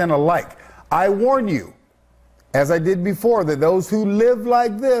 orgies, and alike. I warn you, as I did before, that those who live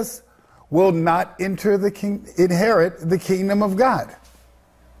like this will not inherit the kingdom of God.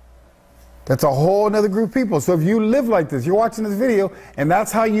 That's a whole other group of people. So if you live like this, you're watching this video, and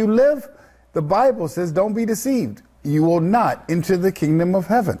that's how you live, the Bible says, don't be deceived. You will not enter the kingdom of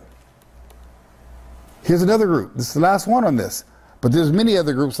heaven. Here's another group. This is the last one on this. But there's many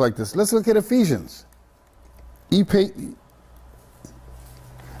other groups like this. Let's look at Ephesians.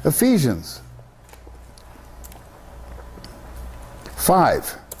 Ephesians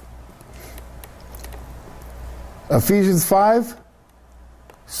 5. Ephesians 5,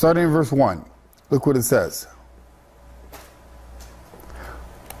 starting in verse 1. Look what it says.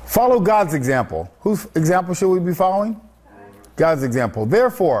 Follow God's example. Whose example should we be following? God's example.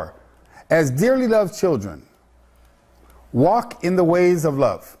 Therefore, as dearly loved children, walk in the ways of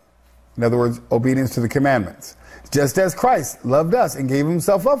love. In other words, obedience to the commandments. Just as Christ loved us and gave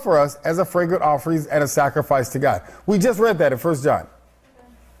himself up for us as a fragrant offering and a sacrifice to God. We just read that in 1 John.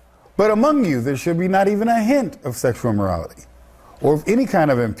 But among you, there should be not even a hint of sexual immorality, or of any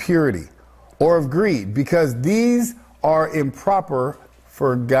kind of impurity, or of greed, because these are improper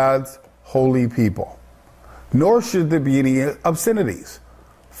for God's holy people. Nor should there be any obscenities,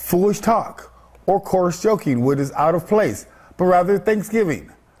 foolish talk, or coarse joking, which is out of place, but rather thanksgiving.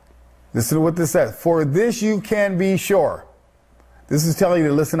 Listen to what this says. For this you can be sure. This is telling you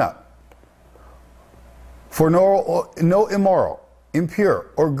to listen up. For no immoral,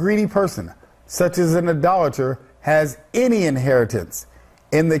 impure, or greedy person, such as an idolater, has any inheritance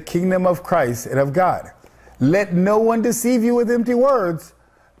in the kingdom of Christ and of God. Let no one deceive you with empty words,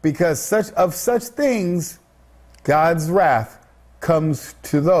 because such things God's wrath comes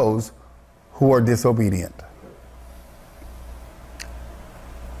to those who are disobedient.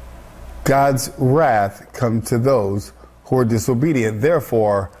 God's wrath comes to those who are disobedient.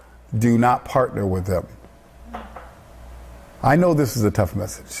 Therefore, do not partner with them. I know this is a tough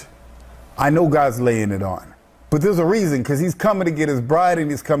message. I know God's laying it on. But there's a reason, because he's coming to get his bride, and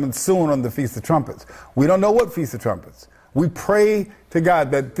he's coming soon on the Feast of Trumpets. We don't know what Feast of Trumpets. We pray to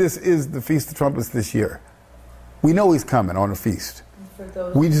God that this is the Feast of Trumpets this year. We know he's coming on a feast.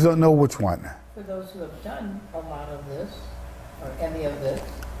 We just don't know which one. For those who have done a lot of this, or any of this,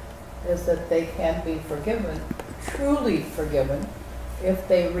 is that they can be forgiven, truly forgiven, if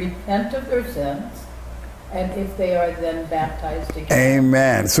they repent of their sins, and if they are then baptized again.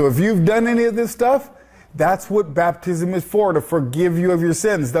 Amen. So if you've done any of this stuff, that's what baptism is for, to forgive you of your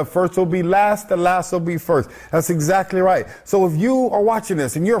sins. The first will be last, the last will be first. That's exactly right. So if you are watching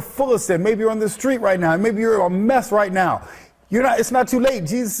this and you're full of sin, maybe you're on the street right now, maybe you're a mess right now, it's not too late.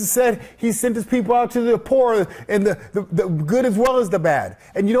 Jesus said he sent his people out to the poor and the good as well as the bad.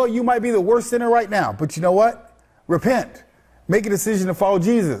 And you know what? You might be the worst sinner right now, but you know what? Repent. Make a decision to follow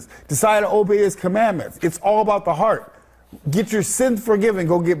Jesus. Decide to obey his commandments. It's all about the heart. Get your sins forgiven.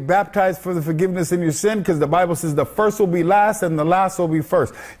 Go get baptized for the forgiveness in your sin, because the Bible says the first will be last and the last will be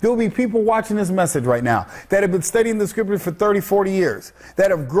first. There will be people watching this message right now that have been studying the scriptures for 30, 40 years, that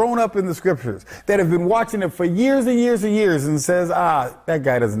have grown up in the scriptures, that have been watching it for years and years and years, and says, that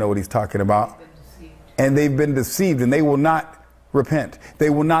guy doesn't know what he's talking about. And they've been deceived, and they will not repent. They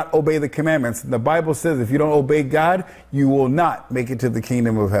will not obey the commandments. And the Bible says if you don't obey God, you will not make it to the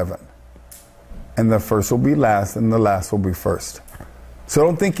kingdom of heaven. And the first will be last, and the last will be first. So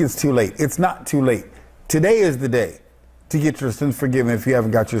don't think it's too late. It's not too late. Today is the day to get your sins forgiven if you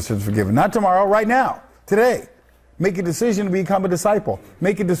haven't got your sins forgiven. Not tomorrow, right now, today. Make a decision to become a disciple.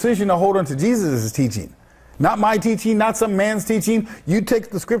 Make a decision to hold on to Jesus' teaching. Not my teaching, not some man's teaching. You take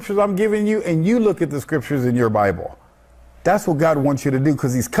the scriptures I'm giving you and you look at the scriptures in your Bible. That's what God wants you to do,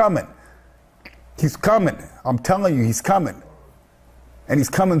 because he's coming. He's coming. I'm telling you, he's coming. And he's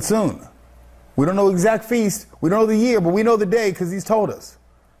coming soon. We don't know the exact feast. We don't know the year, but we know the day because he's told us.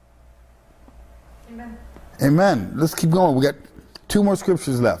 Amen. Amen. Let's keep going. We got 2 more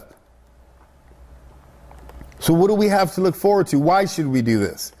scriptures left. So what do we have to look forward to? Why should we do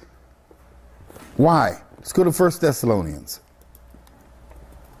this? Why? Let's go to 1 Thessalonians.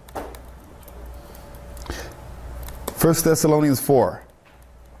 1 Thessalonians 4.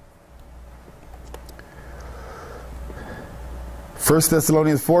 1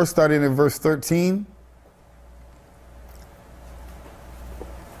 Thessalonians 4, starting in verse 13.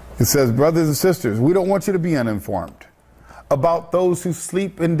 It says, brothers and sisters, we don't want you to be uninformed about those who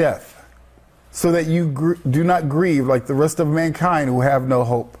sleep in death, so that you do not grieve like the rest of mankind who have no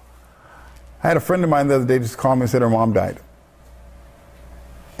hope. I had a friend of mine the other day just call me and said her mom died.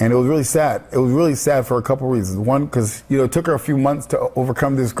 And it was really sad. It was really sad for a couple of reasons. One, because it took her a few months to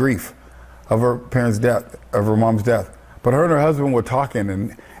overcome this grief of her parents' death, of her mom's death. But her and her husband were talking,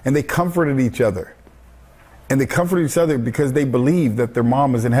 and they comforted each other. And they comforted each other because they believed that their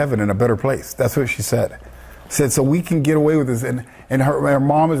mom is in heaven in a better place. That's what she said. Said, so we can get away with this. And her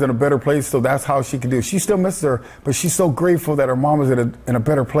mom is in a better place, so that's how she can do it. She still misses her, but she's so grateful that her mom is in a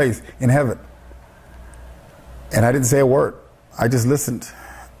better place in heaven. And I didn't say a word. I just listened.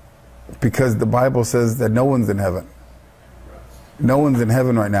 Because the Bible says that no one's in heaven. No one's in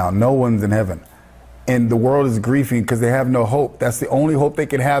heaven right now. No one's in heaven. And the world is grieving because they have no hope. That's the only hope they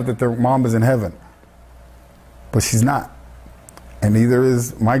can have, that their mom is in heaven. But she's not. And neither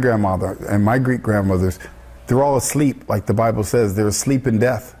is my grandmother and my great-grandmothers. They're all asleep, like the Bible says. They're asleep in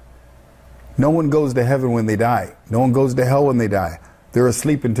death. No one goes to heaven when they die. No one goes to hell when they die. They're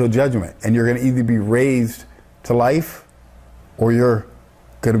asleep until judgment. And you're going to either be raised to life, or you're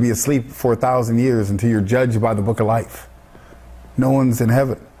going to be asleep for 1,000 years until you're judged by the book of life. No one's in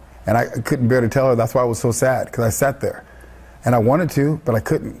heaven. And I couldn't bear to tell her. That's why I was so sad, because I sat there. And I wanted to, but I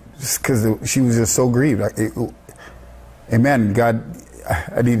couldn't, just because she was just so grieved. Amen. God,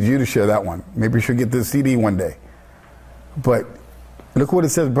 I need you to share that one. Maybe you should get this CD one day. But look what it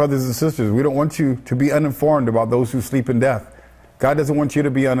says, brothers and sisters. We don't want you to be uninformed about those who sleep in death. God doesn't want you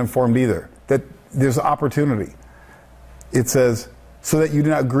to be uninformed either. That there's opportunity. It says, so that you do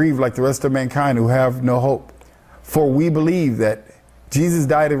not grieve like the rest of mankind who have no hope. For we believe that Jesus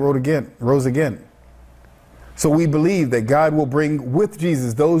died and rose again. So we believe that God will bring with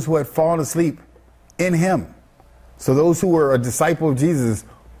Jesus those who had fallen asleep in him. So those who are a disciple of Jesus,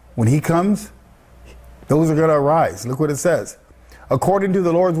 when he comes, those are going to arise. Look what it says. According to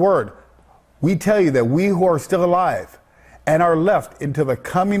the Lord's word, we tell you that we who are still alive and are left until the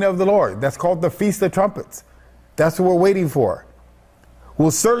coming of the Lord, that's called the Feast of Trumpets. That's what we're waiting for.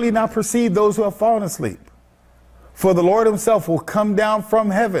 Will certainly not precede those who have fallen asleep. For the Lord himself will come down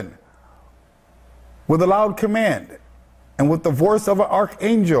from heaven with a loud command, and with the voice of an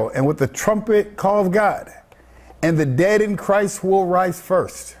archangel, and with the trumpet call of God. And the dead in Christ will rise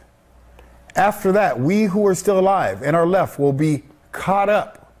first. After that, we who are still alive and are left will be caught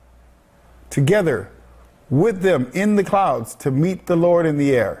up together with them in the clouds to meet the Lord in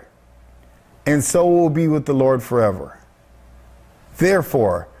the air. And so we'll be with the Lord forever.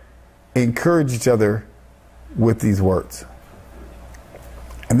 Therefore, encourage each other with these words.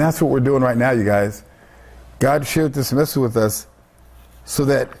 And that's what we're doing right now, you guys. God shared this message with us so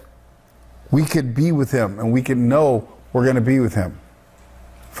that we could be with him and we can know we're going to be with him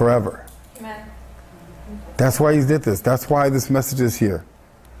forever. Amen. That's why he did this. That's why this message is here.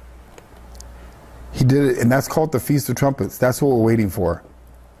 He did it, and that's called the Feast of Trumpets. That's what we're waiting for.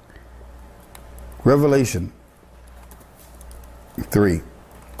 Revelation 3.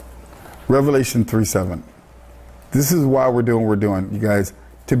 Revelation 3:7. This is why we're doing what we're doing, you guys.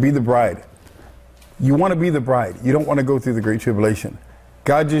 To be the bride. You want to be the bride. You don't want to go through the Great Tribulation.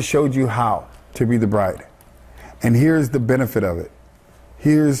 God just showed you how to be the bride. And here's the benefit of it.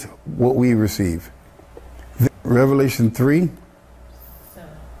 Here's what we receive. Revelation 3,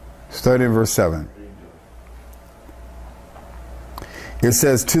 starting in verse 7. It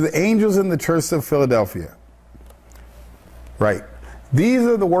says, to the angels in the church of Philadelphia. Right. These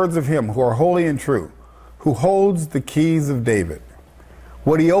are the words of him who are holy and true, who holds the keys of David.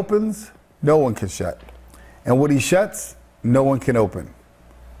 What he opens, no one can shut. And what he shuts, no one can open.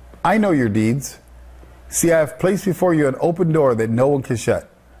 I know your deeds. See, I have placed before you an open door that no one can shut.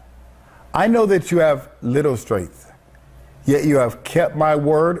 I know that you have little strength, yet you have kept my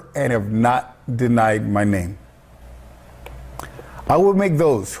word and have not denied my name. I will make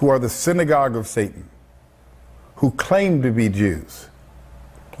those who are the synagogue of Satan, who claim to be Jews,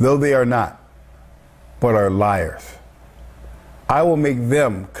 though they are not, but are liars. I will make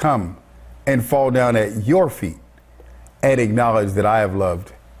them come and fall down at your feet and acknowledge that I have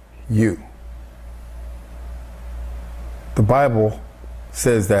loved you. The Bible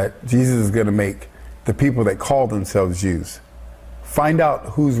says that Jesus is going to make the people that call themselves Jews. Find out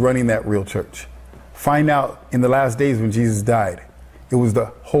who's running that real church. Find out in the last days when Jesus died, it was the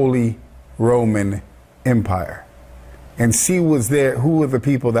Holy Roman Empire. And see who were the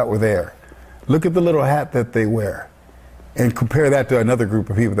people that were there. Look at the little hat that they wear and compare that to another group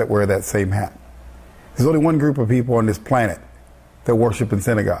of people that wear that same hat. There's only one group of people on this planet that worship in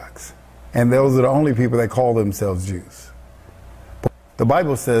synagogues. And those are the only people that call themselves Jews. But the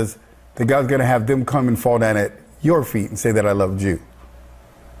Bible says that God's going to have them come and fall down at your feet and say that I loved you.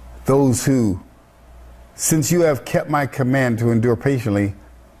 Those who, since you have kept my command to endure patiently,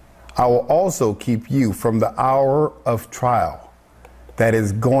 I will also keep you from the hour of trial that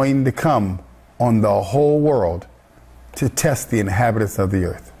is going to come on the whole world to test the inhabitants of the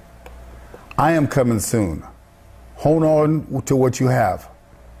earth. I am coming soon. Hold on to what you have.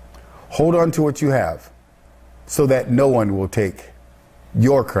 Hold on to what you have so that no one will take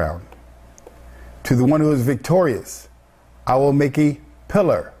your crown. To the one who is victorious, I will make a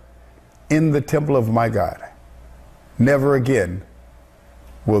pillar in the temple of my God. Never again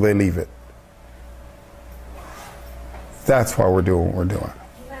will they leave it. That's why we're doing what we're doing.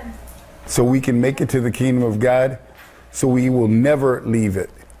 Amen. So we can make it to the kingdom of God, so we will never leave it.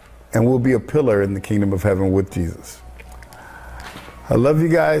 And we'll be a pillar in the kingdom of heaven with Jesus. I love you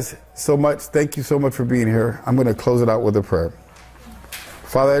guys so much. Thank you so much for being here. I'm going to close it out with a prayer.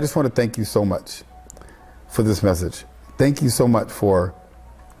 Father, I just want to thank you so much for this message. Thank you so much for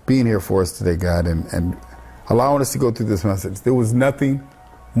being here for us today, God, and allowing us to go through this message. There was nothing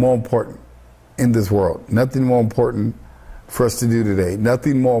more important in this world, nothing more important for us to do today,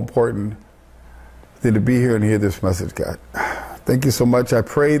 nothing more important than to be here and hear this message, God. Thank you so much. I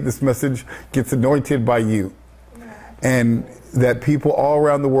pray this message gets anointed by you, and that people all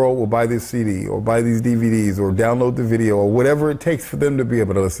around the world will buy this CD or buy these DVDs or download the video or whatever it takes for them to be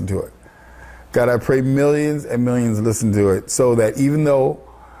able to listen to it. God, I pray millions and millions listen to it, so that even though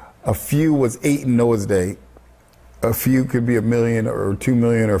a few was 8 in Noah's day, a few could be 1 million or 2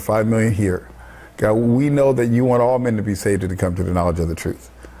 million or 5 million here. God, we know that you want all men to be saved and to come to the knowledge of the truth.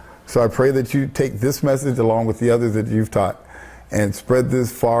 So I pray that you take this message along with the others that you've taught and spread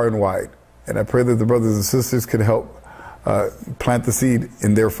this far and wide. And I pray that the brothers and sisters can help plant the seed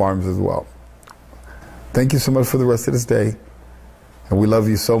in their farms as well. Thank you so much for the rest of this day. And we love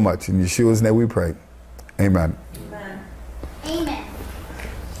you so much. In Yeshua's name we pray. Amen.